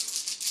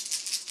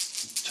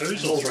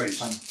 2s or 3s?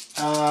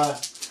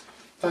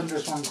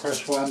 Thunderous 1,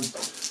 crush 1.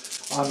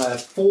 I'm a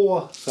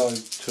 4, so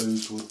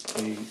 2s would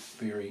be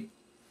very...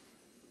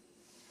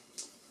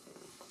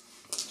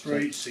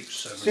 3, 6,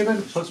 7.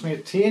 7 puts me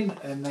at 10,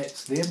 and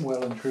that's them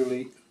well and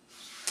truly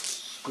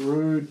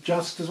screwed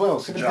just as well.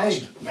 17.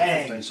 Just.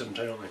 Bang. 15,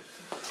 17, aren't they?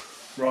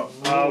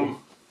 Right.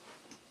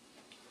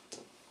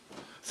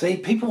 See,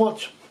 people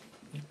watch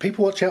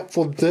out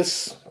for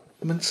this.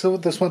 I mean, so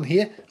this one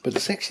here, but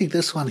it's actually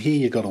this one here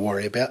you got to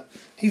worry about.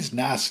 He's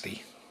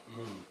nasty.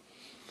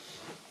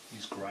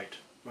 He's great.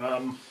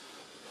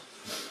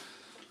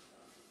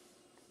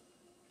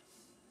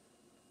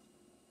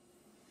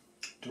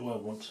 Do I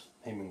want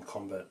him in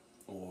combat,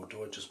 or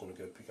do I just want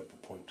to go pick up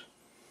a point?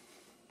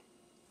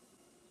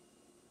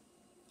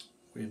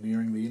 We're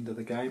nearing the end of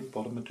the game,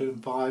 bottom of turn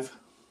 5,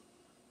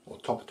 or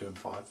top of turn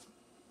 5,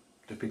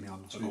 depending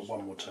on I've got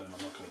one more turn. I'm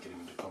not going to get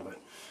him into combat.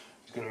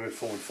 He's going to move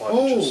forward 5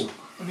 Oh, inches.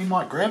 and he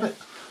might grab it.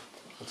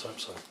 Let's hope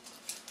so.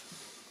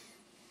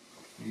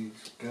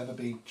 He's going to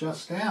be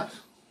just out.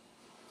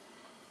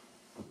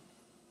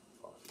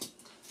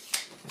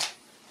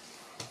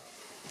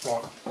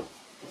 Right.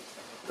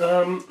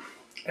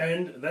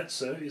 And that,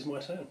 sir, is my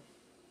turn.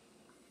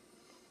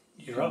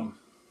 You're up.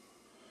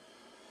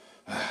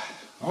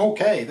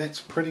 Okay, that's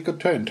a pretty good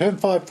turn. Turn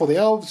 5 for the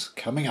Elves,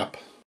 coming up.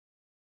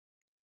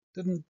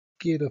 Didn't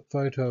get a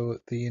photo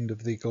at the end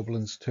of the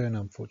Goblins' turn,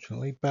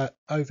 unfortunately, but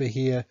over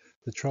here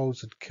the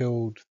Trolls had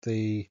killed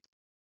the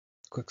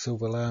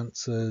Quicksilver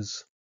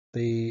Lancers,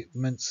 the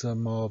Mincer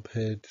mob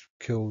had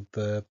killed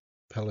the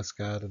Palace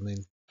Guard and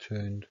then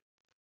turned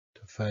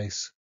to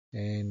face,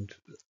 and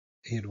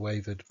he had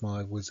wavered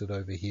my wizard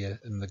over here,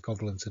 and the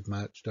Goblins had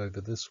marched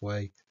over this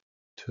way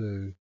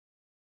to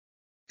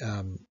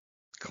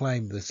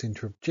claim the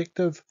centre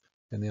objective,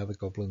 and the other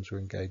Goblins were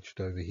engaged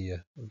over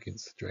here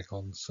against the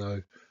Dracons.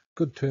 So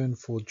good turn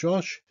for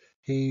Josh.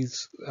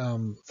 He's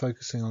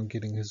focusing on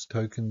getting his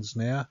tokens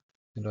now,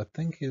 and I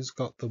think he's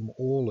got them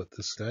all at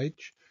this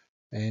stage,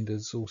 and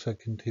is also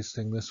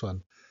contesting this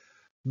one.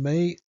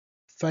 Me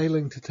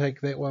failing to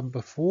take that one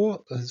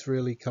before has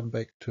really come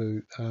back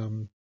to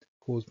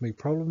cause me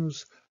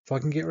problems. If I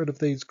can get rid of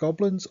these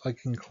Goblins, I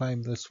can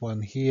claim this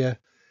one here,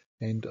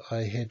 and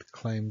I had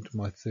claimed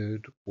my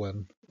third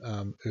one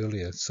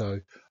earlier, so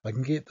I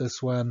can get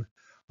this one.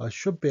 I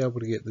should be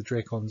able to get the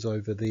Dracons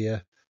over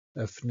there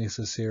if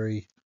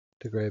necessary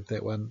to grab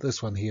that one.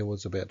 This one here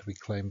was about to be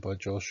claimed by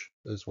Josh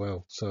as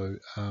well, so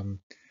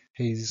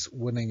he's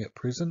winning at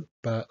present,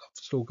 but I've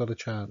still got a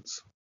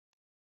chance.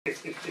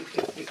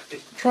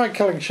 Try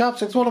killing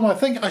sharpsticks. What am I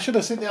thinking? I should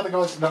have sent the other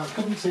guys. No, I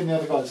couldn't send the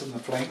other guys in the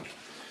flank.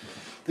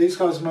 These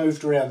guys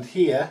moved around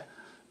here.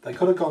 They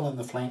could have gone in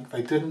the flank.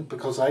 They didn't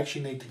because I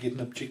actually need to get an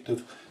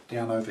objective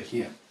down over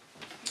here.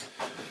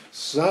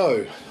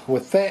 So,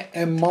 with that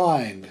in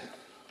mind,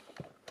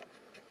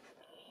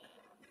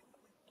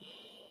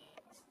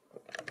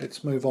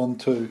 let's move on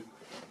to...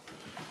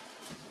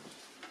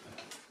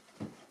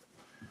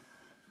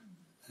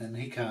 And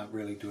he can't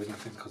really do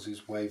anything because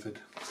he's wavered.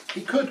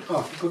 He could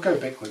go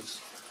backwards.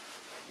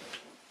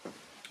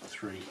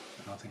 3, and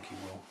I think he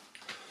will.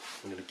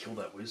 I'm going to kill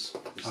that whiz.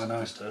 I know.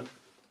 This turn.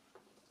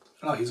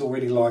 Oh, he's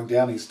already lying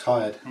down, he's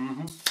tired.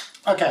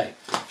 Okay,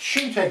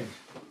 shooting.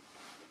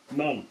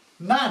 None.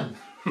 None.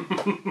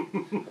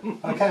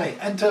 Okay,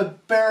 and to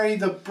bury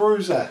the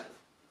bruiser.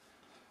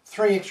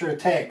 3 extra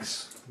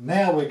attacks.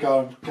 Now we're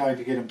going to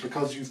get him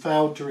because you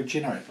failed to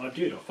regenerate. I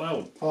did, I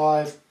failed.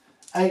 5,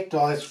 8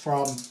 dice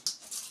from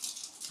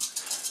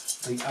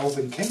the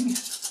Elven King.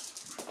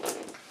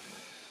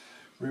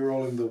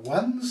 Rerolling the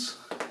 1s.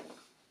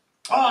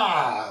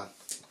 Ah!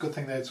 Good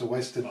thing that's a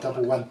wasted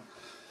double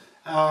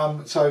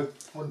 1. So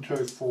 1,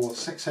 2, 4,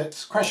 6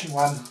 hits. Crashing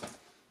 1.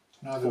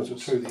 No, there was a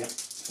 2 there.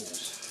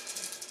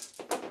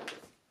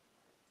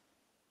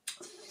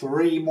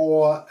 3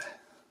 more.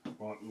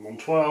 Right, I'm on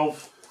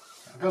 12.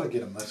 I've got to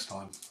get him this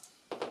time.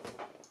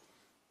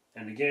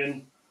 And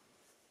again.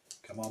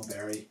 Come on,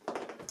 Barry.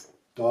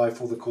 Die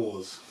for the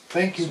cause.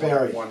 Thank you,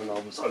 Barry. 1 and I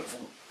was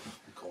hopeful.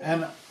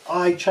 And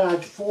I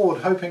charge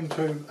forward, hoping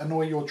to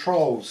annoy your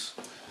trolls.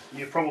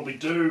 You probably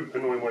do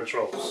annoy my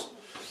trolls,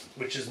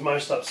 which is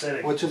most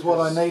upsetting. Which is what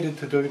I needed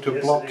to do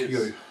to block it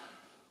is. you.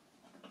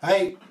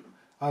 Hey,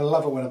 I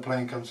love it when a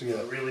plan comes I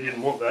together. really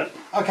didn't want that.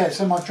 Okay,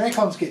 so my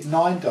Dracons get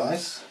 9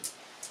 dice,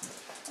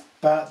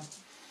 but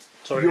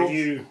Sorry, You're- are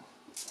you...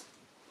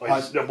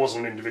 that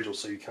wasn't an individual,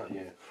 so you can't,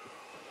 yeah.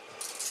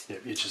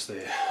 Yep, you're just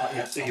there.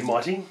 yeah, Are you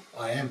mighty?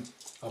 I am.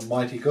 I'm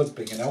mighty good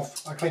being an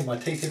elf. I clean my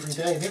teeth every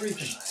day and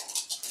everything.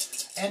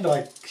 And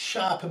I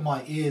sharpen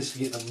my ears to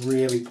get them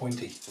really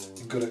pointy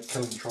and good at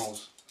killing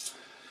trolls.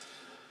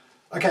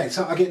 Okay,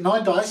 so I get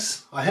 9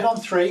 dice. I hit on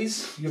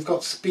 3s. You've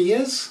got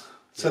spears,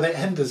 so that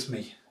hinders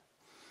me.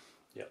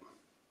 Yep.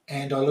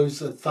 And I lose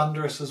the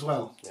thunderous as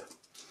well. Yep.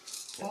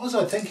 What was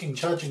I thinking,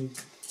 charging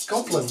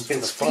goblins In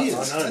the with front,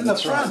 spears? I know, In the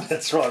that's right. front.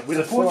 That's right, with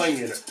a flying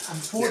unit.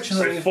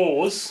 Unfortunately, So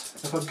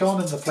 4s. if I'd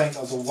gone in the flank,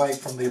 I was away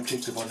from the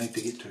objective I need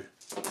to get to.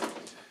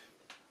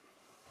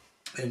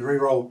 And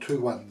re-roll 2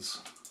 1s.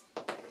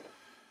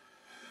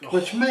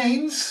 Which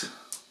means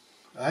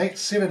 8,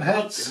 7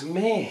 hits.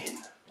 Man,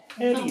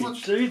 how do you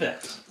do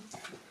that?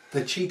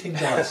 The cheating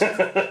dice.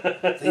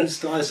 These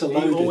dice are You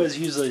loaded. always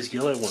use those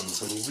yellow ones,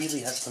 and he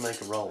really has to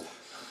make a roll.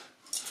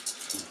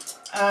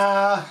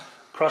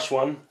 Crush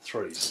 1,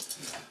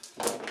 3s.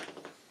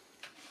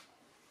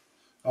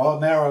 Oh,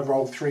 now I've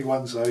rolled 3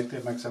 1s though.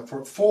 That makes up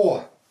for it.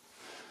 4.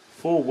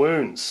 4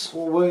 wounds.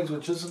 4 wounds,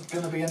 which isn't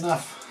going to be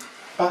enough.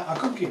 But I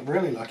could get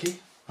really lucky.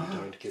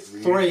 Don't get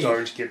really, 3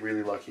 don't get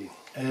really lucky.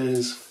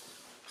 is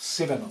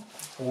 7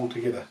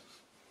 altogether.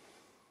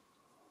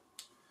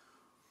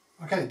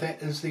 Okay,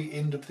 that is the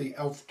end of the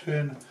elf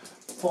turn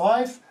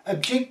 5.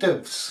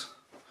 Objectives.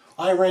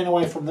 I ran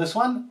away from this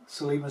one.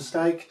 Silly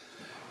mistake.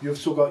 You've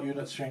still got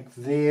unit strength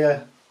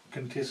there.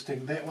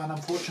 Contesting that one,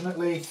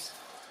 unfortunately.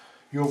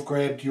 You've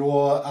grabbed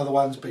your other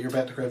ones, but you're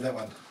about to grab that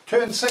one.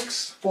 Turn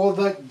 6 for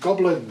the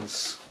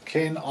goblins.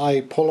 Can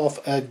I pull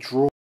off a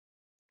draw?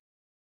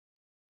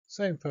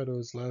 Same photo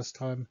as last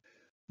time.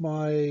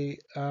 My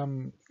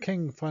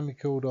king finally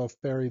killed off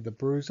Barry the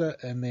Bruiser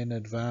and then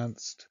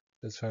advanced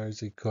as far as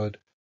he could,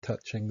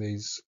 touching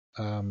these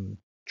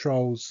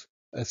trolls,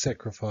 a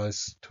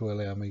sacrifice to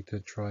allow me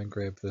to try and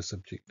grab this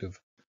objective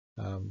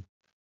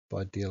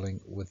by dealing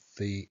with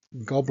the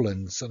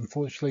goblins.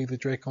 Unfortunately, the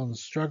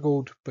Dracons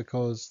struggled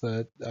because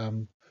the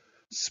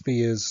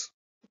spears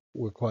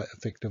were quite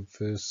effective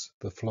versus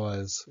the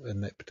flyers in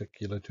that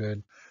particular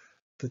turn.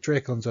 The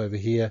Dracons over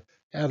here,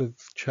 out of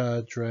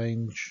charge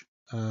range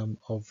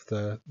of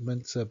the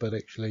mincer, but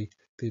actually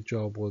their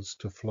job was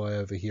to fly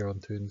over here on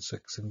turn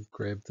 6 and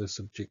grab this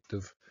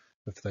objective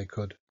if they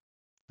could,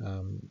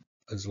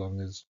 as long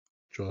as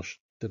Josh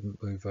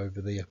didn't move over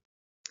there.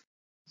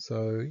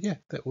 So yeah,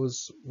 that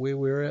was where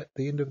we're at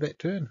the end of that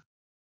turn.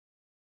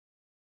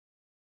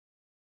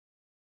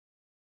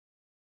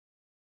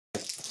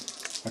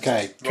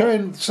 Okay,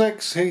 turn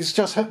 6. He's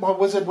just hit my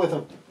wizard with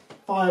a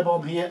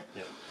firebomb here.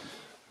 Yep.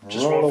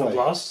 Just Roll roll for away.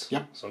 blast.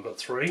 Yep. So I've got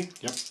 3.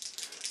 Yep.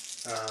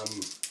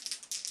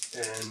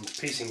 And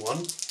piercing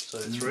 1, so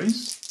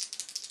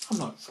 3s. I'm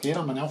not scared.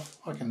 I'm an elf.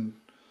 I can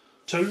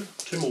 2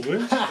 more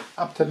wounds.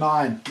 up to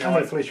 9. No, How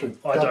many flesh wound?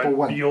 I Double don't.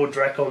 1. Your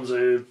Dracons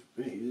are.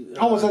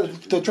 Oh, was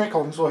it the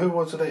Dracons or who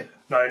was it?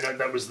 No,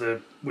 that was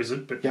the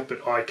wizard, but Yep.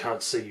 but I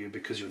can't see you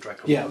because your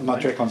Dracons. Yeah, are my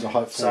there. Dracons are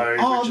hope 4. So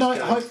Oh we're no, just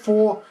gonna- hope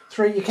 4.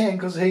 3 you can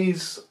because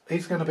he's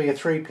going to be a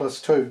 3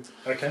 plus 2.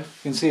 Okay. You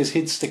can see his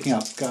head sticking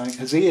up, going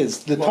his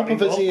ears, the top Lightning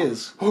of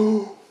his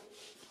bolt?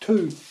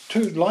 ears.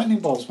 two lightning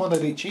bolts, one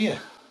at each ear.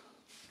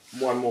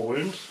 1 more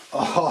wound.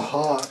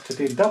 Oh, to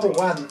do double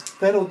one.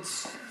 That'll.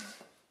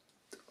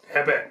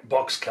 How about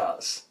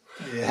boxcars?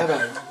 Yeah, how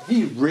about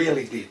he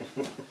really did.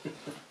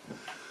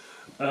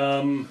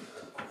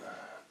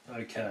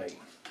 Okay.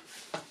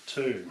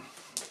 2,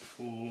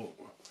 4,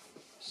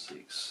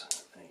 6,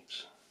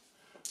 8,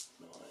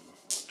 9,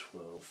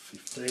 12,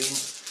 15.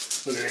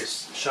 Look at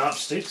this. Sharp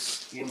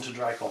sticks into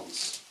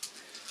Dracons.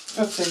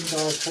 15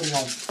 putting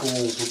on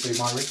 4s would be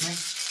my reckoning.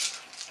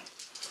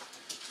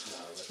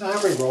 No,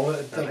 re-roll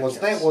it. That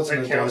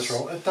wasn't a dice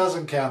roll. It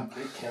doesn't count.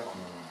 It counts.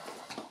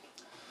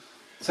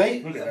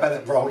 See? Look at But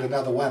that. it rolled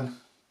another one.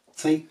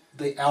 See?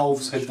 The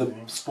Elves had the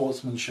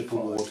Sportsmanship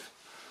Award.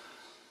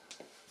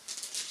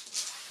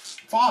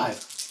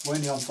 5.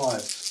 Weren't you on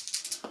 5s?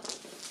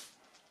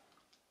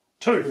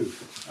 2.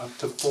 Up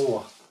to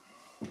 4.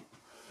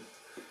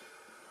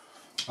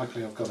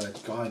 Luckily I've got a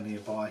guy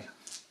nearby.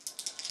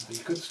 But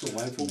you could still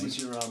wait for What me. was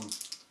your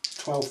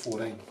 12,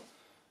 14.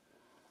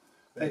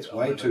 That's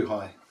way too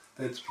high.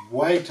 That's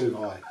way too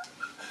high.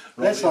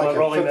 That's like a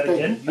rolling that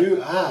 15. again?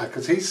 You are,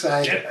 because he's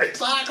saying,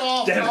 fuck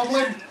off, Damn it.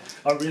 Goblin!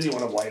 I really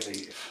want to waiver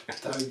here.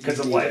 Because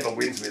a waiver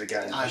wins me the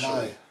game. I for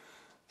know. Sure.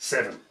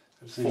 7.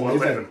 It's 4,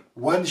 11.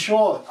 One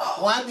short.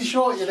 One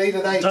short, you need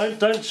an 8.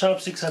 Don't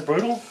sharp sticks have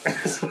brutal?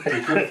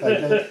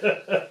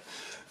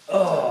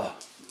 Oh.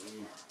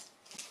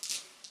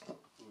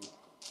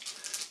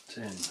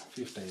 10,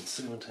 15,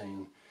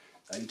 17,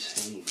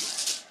 18.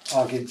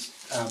 Oh, against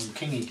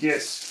Kingy.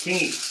 Yes,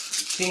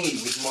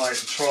 Kingy with my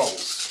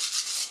trolls.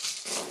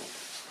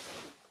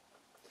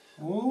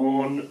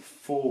 Ooh. On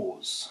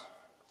 4s.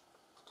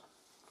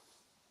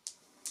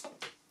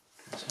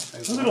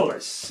 Look at all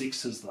those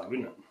 6s though,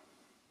 isn't it?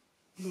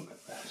 Look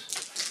at that.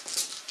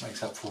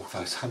 Makes up for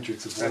those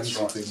hundreds of That's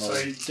ones right. you've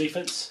been So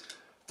defense?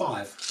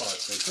 5. 5,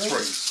 so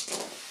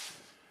 3s.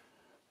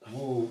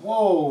 Whoa,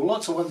 whoa,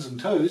 lots of 1s and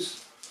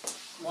 2s.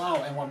 Wow,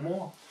 and one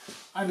more.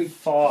 Only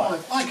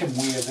 5. 5. I can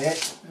wear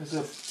that as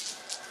a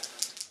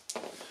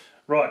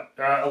Right,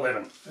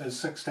 11.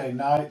 16.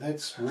 No,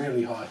 that's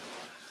really high.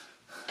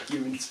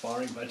 You're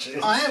inspiring, but you.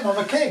 I am, I'm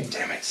a king.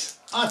 Damn it.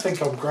 I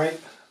think I'm great.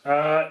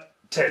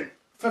 10.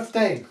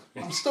 15.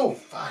 I'm still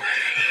fucked.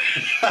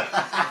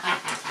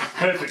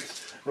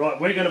 Perfect. Right,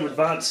 we're going to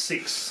advance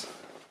 6.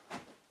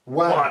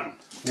 One.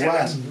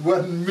 Damn it.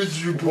 One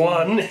miserable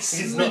 1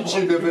 is not what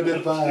mention of we an wanted.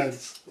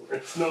 advance.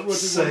 It's not what we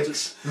wanted.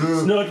 6.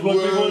 It's not what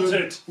we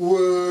wanted.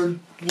 One.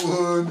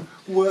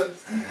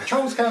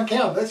 Trolls can't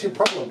count, that's your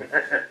problem.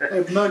 They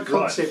have no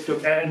concept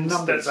of And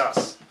numbers. that's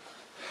us.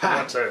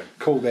 My turn.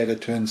 Call that a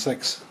turn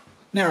 6.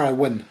 Narrow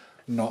win.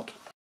 Not.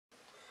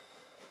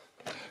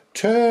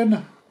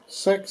 Turn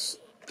 6.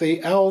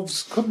 The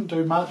Elves couldn't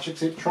do much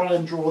except try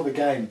and draw the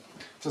game.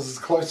 Just as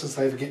close as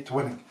they ever get to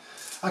winning.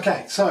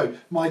 Okay, so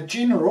my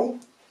general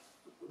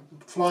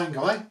flying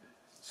guy,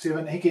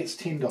 7, he gets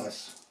 10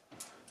 dice.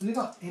 Has he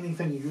got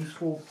anything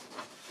useful?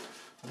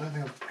 I don't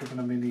think I've given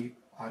him any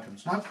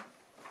items. No.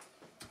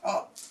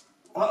 Oh,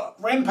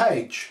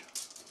 Rampage.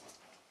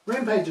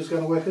 Rampage is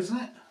going to work, isn't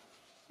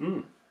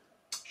it?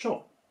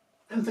 Sure.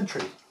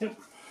 Infantry. Yep.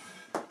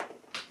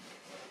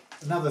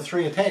 Another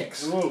 3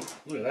 attacks. Whoa,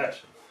 look at that.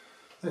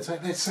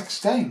 That's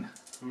 16.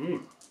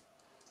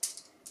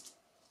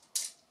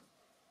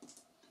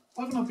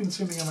 Why haven't I been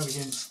sending him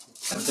against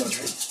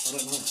infantry? I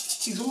don't know.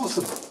 He's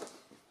awesome.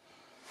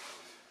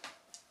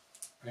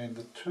 And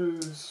the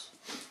 2s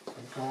are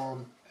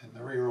gone, and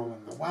the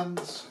rerolling the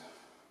 1s.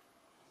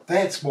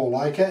 That's more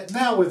like it.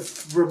 Now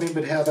we've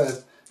remembered how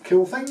to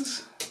kill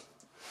things.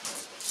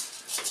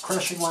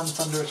 Crushing 1,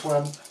 thunderous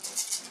 1.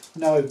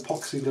 No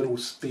poxy little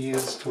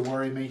spears to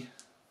worry me.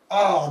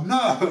 Oh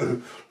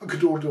no! Look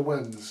at all the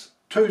wins.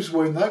 2's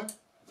wound though.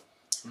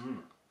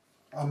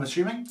 I'm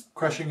assuming.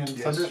 Crushing and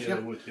Yes, thunderous, yeah, yep.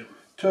 they would, yep.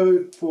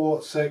 2,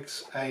 4,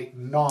 6, 8,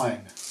 9.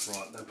 Right,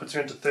 that puts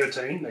you into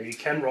 13. Now you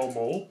can roll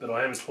more, but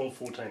I am at 12,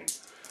 14.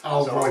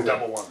 I'll So roll I'm that.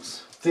 double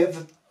 1s.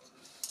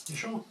 You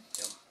sure?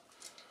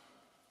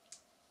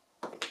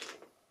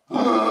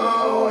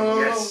 Oh,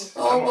 yes.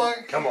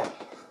 Come on.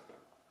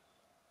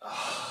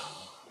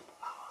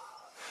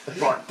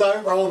 Right.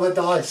 Don't roll the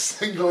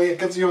dice. It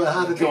gives you a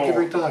heart attack Go on.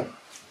 every time.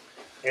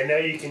 And now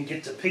you can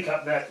get to pick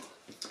up that.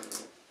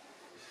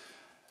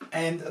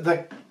 And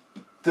the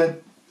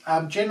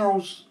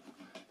general's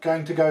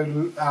going to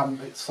go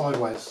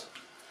sideways.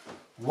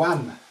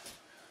 1.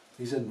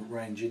 He's in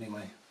range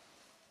anyway.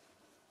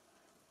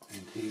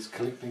 And he's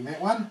collecting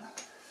that one.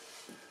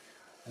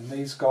 And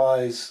these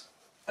guys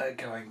are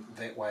going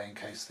that way in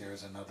case there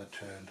is another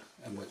turn,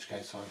 in which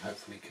case I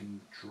hopefully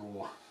can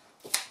draw.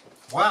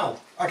 Wow,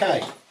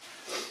 okay.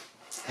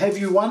 Have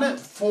you won it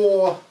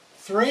for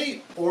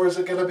 3, or is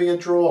it going to be a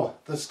draw?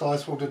 This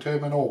dice will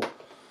determine all.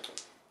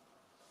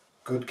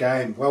 Good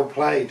game, well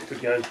played.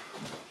 Good game.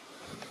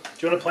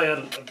 Do you want to play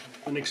out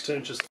the next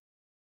turn? Just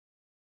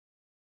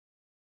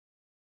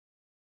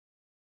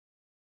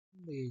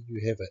There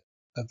you have it.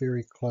 a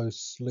very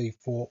closely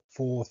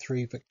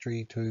 4-3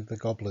 victory to the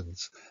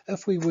Goblins.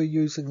 If we were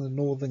using the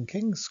Northern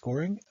Kings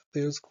scoring,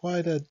 there's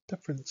quite a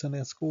difference in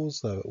our scores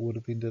though. It would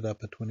have ended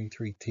up at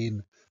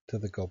 23-10 to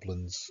the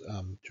Goblins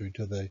due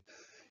to the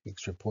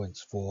extra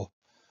points for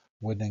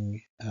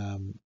winning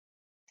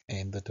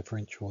and the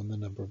differential in the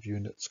number of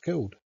units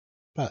killed.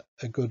 But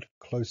a good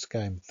close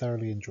game,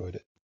 thoroughly enjoyed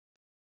it.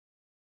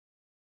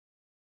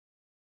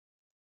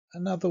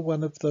 Another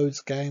one of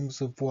those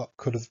games of what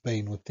could have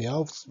been with the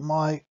Elves.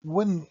 My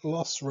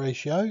win-loss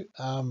ratio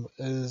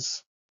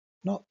is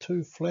not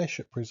too flash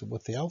at present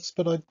with the Elves,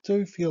 but I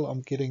do feel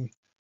I'm getting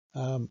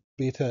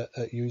better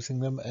at using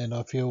them, and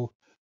I feel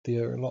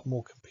they're a lot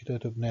more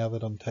competitive now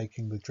that I'm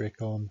taking the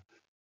Drakon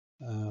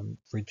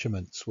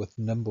regiments with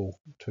Nimble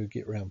to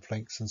get around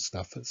flanks and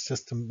stuff. It's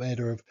just a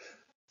matter of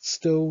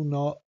still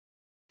not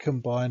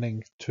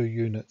combining two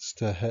units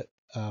to hit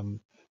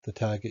the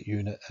target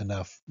unit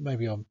enough.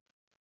 Maybe I'm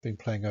been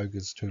playing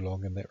ogres too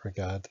long in that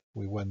regard,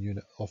 where one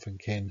unit often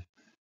can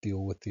deal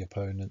with the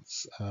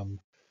opponents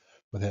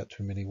without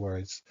too many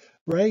worries.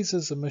 Raze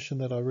is a mission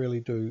that I really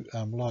do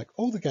like.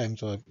 All the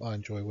games I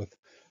enjoy with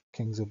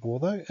Kings of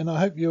War though, and I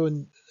hope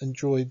you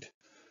enjoyed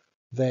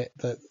that.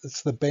 That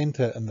it's the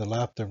banter and the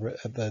laughter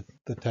at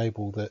the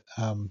table that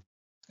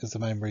is the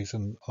main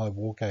reason I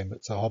wargame.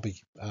 It's a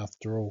hobby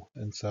after all,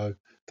 and so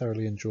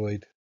thoroughly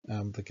enjoyed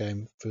the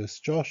game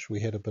first Josh.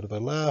 We had a bit of a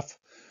laugh.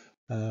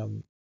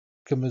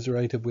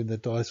 Commiserated when the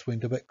dice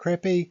went a bit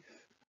crappy,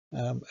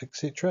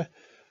 etc.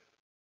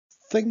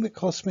 Thing that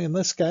cost me in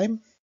this game,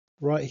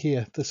 right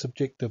here, this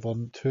objective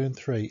on turn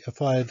 3,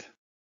 if I had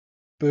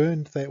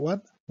burned that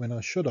one when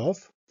I should have,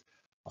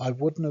 I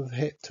wouldn't have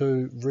had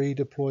to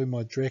redeploy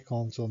my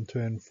Drakons on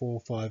turn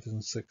 4, 5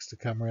 and 6 to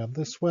come around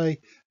this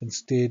way.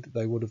 Instead,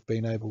 they would have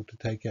been able to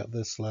take out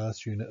this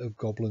last unit of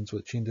Goblins,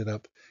 which ended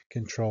up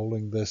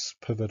controlling this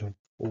pivotal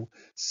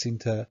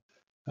centre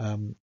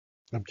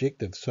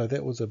objective. So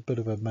that was a bit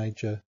of a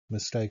major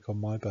mistake on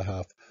my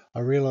behalf. I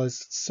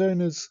realized as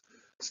soon as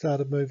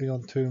started moving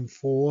on turn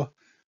 4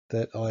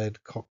 that I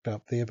had cocked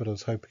up there, but I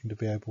was hoping to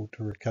be able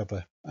to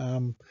recover.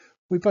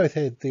 We both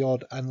had the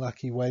odd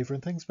unlucky waver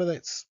and things, but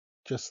that's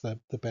just the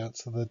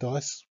bounce of the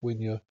dice when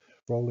you're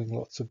rolling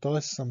lots of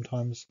dice.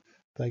 Sometimes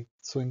they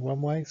swing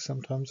one way,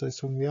 sometimes they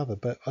swing the other,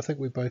 but I think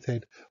we both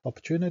had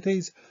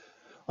opportunities.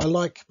 I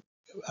like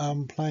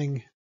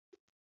playing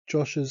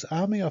Josh's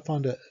army. I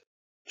find it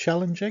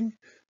challenging.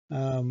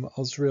 I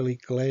was really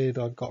glad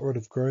I got rid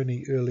of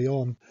Grony early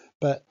on,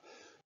 but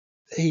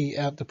he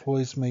out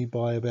deploys me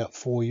by about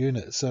 4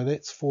 units, so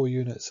that's 4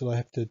 units that I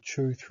have to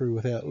chew through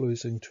without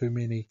losing too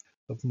many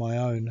of my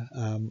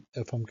own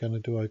if I'm going to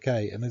do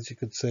okay. And as you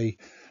could see,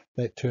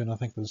 that turn, I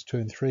think it was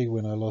turn 3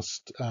 when I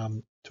lost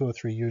 2 or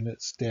 3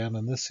 units down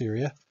in this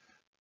area,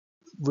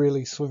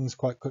 really swings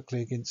quite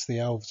quickly against the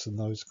Elves in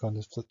those kind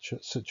of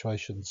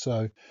situations.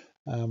 So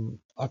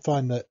I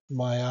find that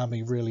my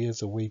army really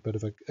is a wee bit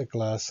of a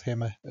glass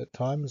hammer at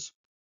times.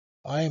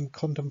 I am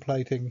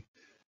contemplating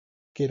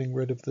getting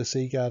rid of the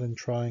Sea Guard and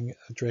trying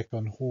a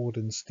Drakon Horde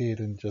instead,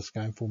 and just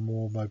going for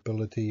more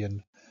mobility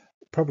and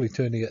probably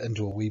turning it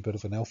into a wee bit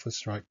of an Alpha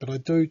Strike. But I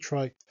do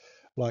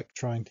like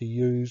trying to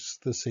use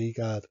the Sea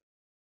Guard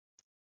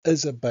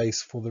as a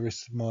base for the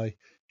rest of my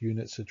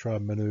units to try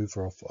and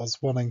maneuver off. I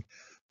was wanting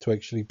to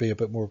actually be a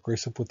bit more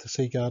aggressive with the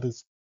Sea Guard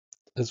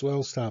as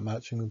well, start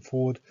marching them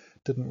forward.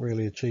 Didn't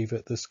really achieve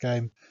it this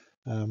game,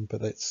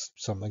 but that's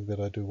something that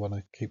I do want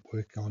to keep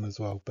working on as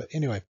well. But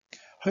anyway,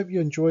 hope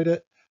you enjoyed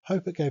it.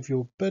 Hope it gave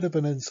you a bit of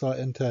an insight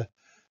into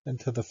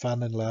the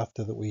fun and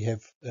laughter that we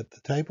have at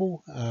the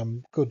table.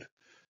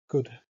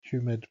 Good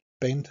humoured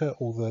banter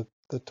all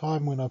the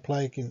time when I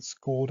play against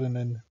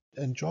Gordon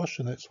and Josh,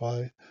 and that's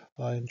why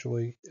I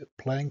enjoy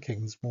playing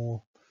Kings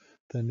more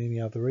than any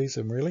other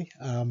reason really.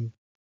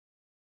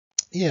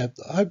 Yeah,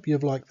 I hope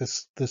you've liked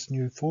this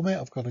new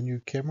format. I've got a new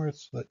camera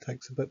so that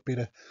takes a bit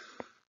better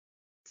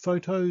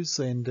photos,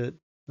 and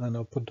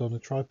I'll put it on a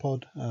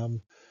tripod.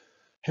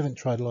 Haven't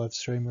tried live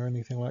stream or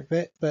anything like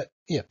that, but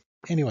yeah.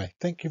 Anyway,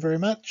 thank you very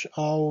much.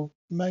 I'll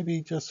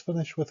maybe just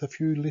finish with a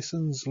few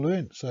lessons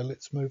learned, so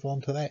let's move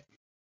on to that.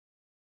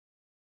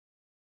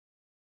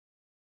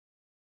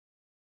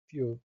 A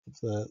few of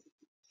the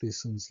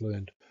lessons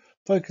learned.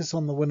 Focus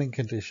on the winning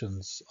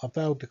conditions. I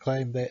failed to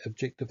claim that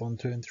objective on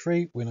turn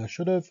 3 when I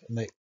should have, and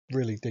that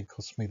really did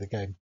cost me the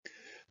game.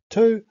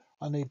 2,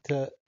 I need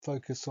to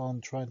focus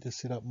on trying to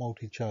set up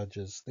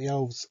multi-charges. The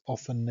Elves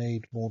often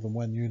need more than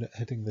one unit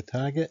hitting the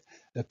target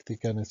if they're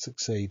going to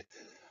succeed,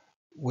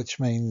 which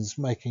means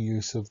making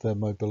use of the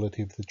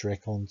mobility of the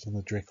Drakons and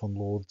the Drakon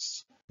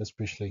Lords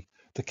especially.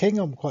 The King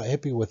I'm quite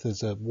happy with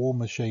is a War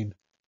Machine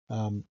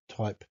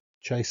type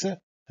chaser.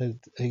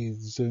 He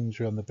zooms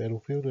around the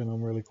battlefield, and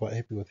I'm really quite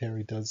happy with how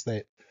he does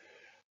that.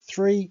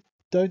 3,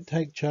 don't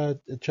take a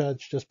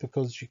charge just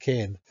because you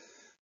can.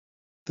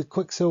 The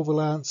Quicksilver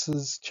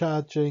Lancers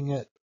charging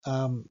at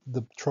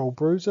the Troll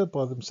Bruiser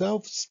by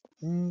themselves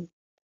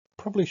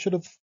probably should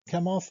have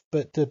come off,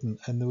 but didn't.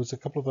 And there was a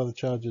couple of other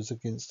charges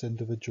against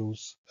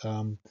individuals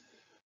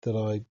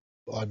that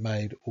I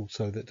made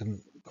also that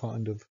didn't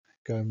kind of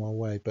go my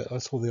way. But I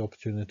saw the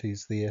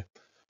opportunities there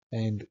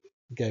and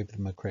gave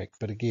them a crack.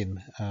 But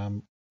again,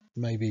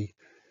 maybe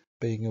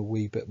being a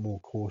wee bit more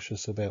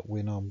cautious about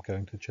when I'm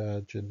going to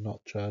charge and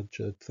not charge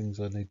are things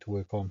I need to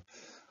work on.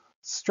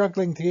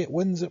 Struggling to get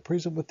wins at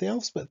present with the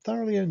Elves, but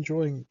thoroughly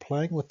enjoying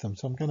playing with them.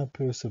 So I'm going to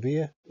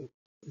persevere,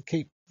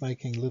 keep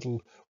making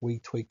little wee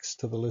tweaks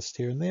to the list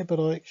here and there, but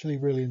I actually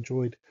really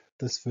enjoyed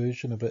this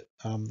version of it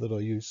that I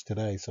used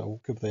today. So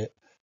I'll give that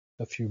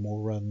a few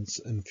more runs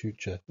in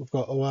future. We've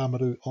got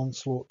Oamaru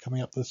Onslaught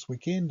coming up this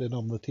weekend, and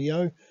I'm the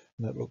TO,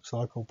 and it looks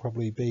like I'll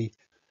probably be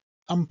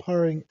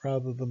umpiring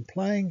rather than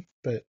playing,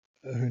 but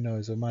who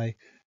knows, I may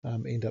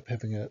end up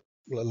having a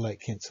late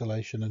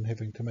cancellation and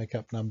having to make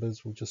up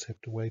numbers. We'll just have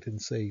to wait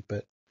and see.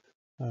 But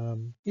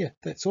yeah,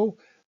 that's all.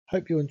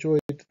 Hope you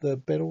enjoyed the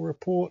battle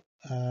report.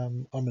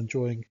 I'm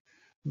enjoying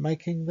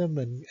making them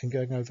and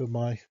going over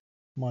my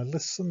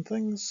lists and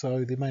things,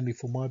 so they're mainly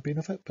for my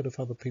benefit, but if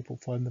other people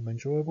find them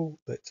enjoyable,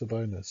 that's a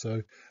bonus.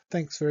 So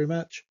thanks very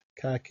much.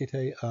 Ka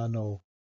kite anō.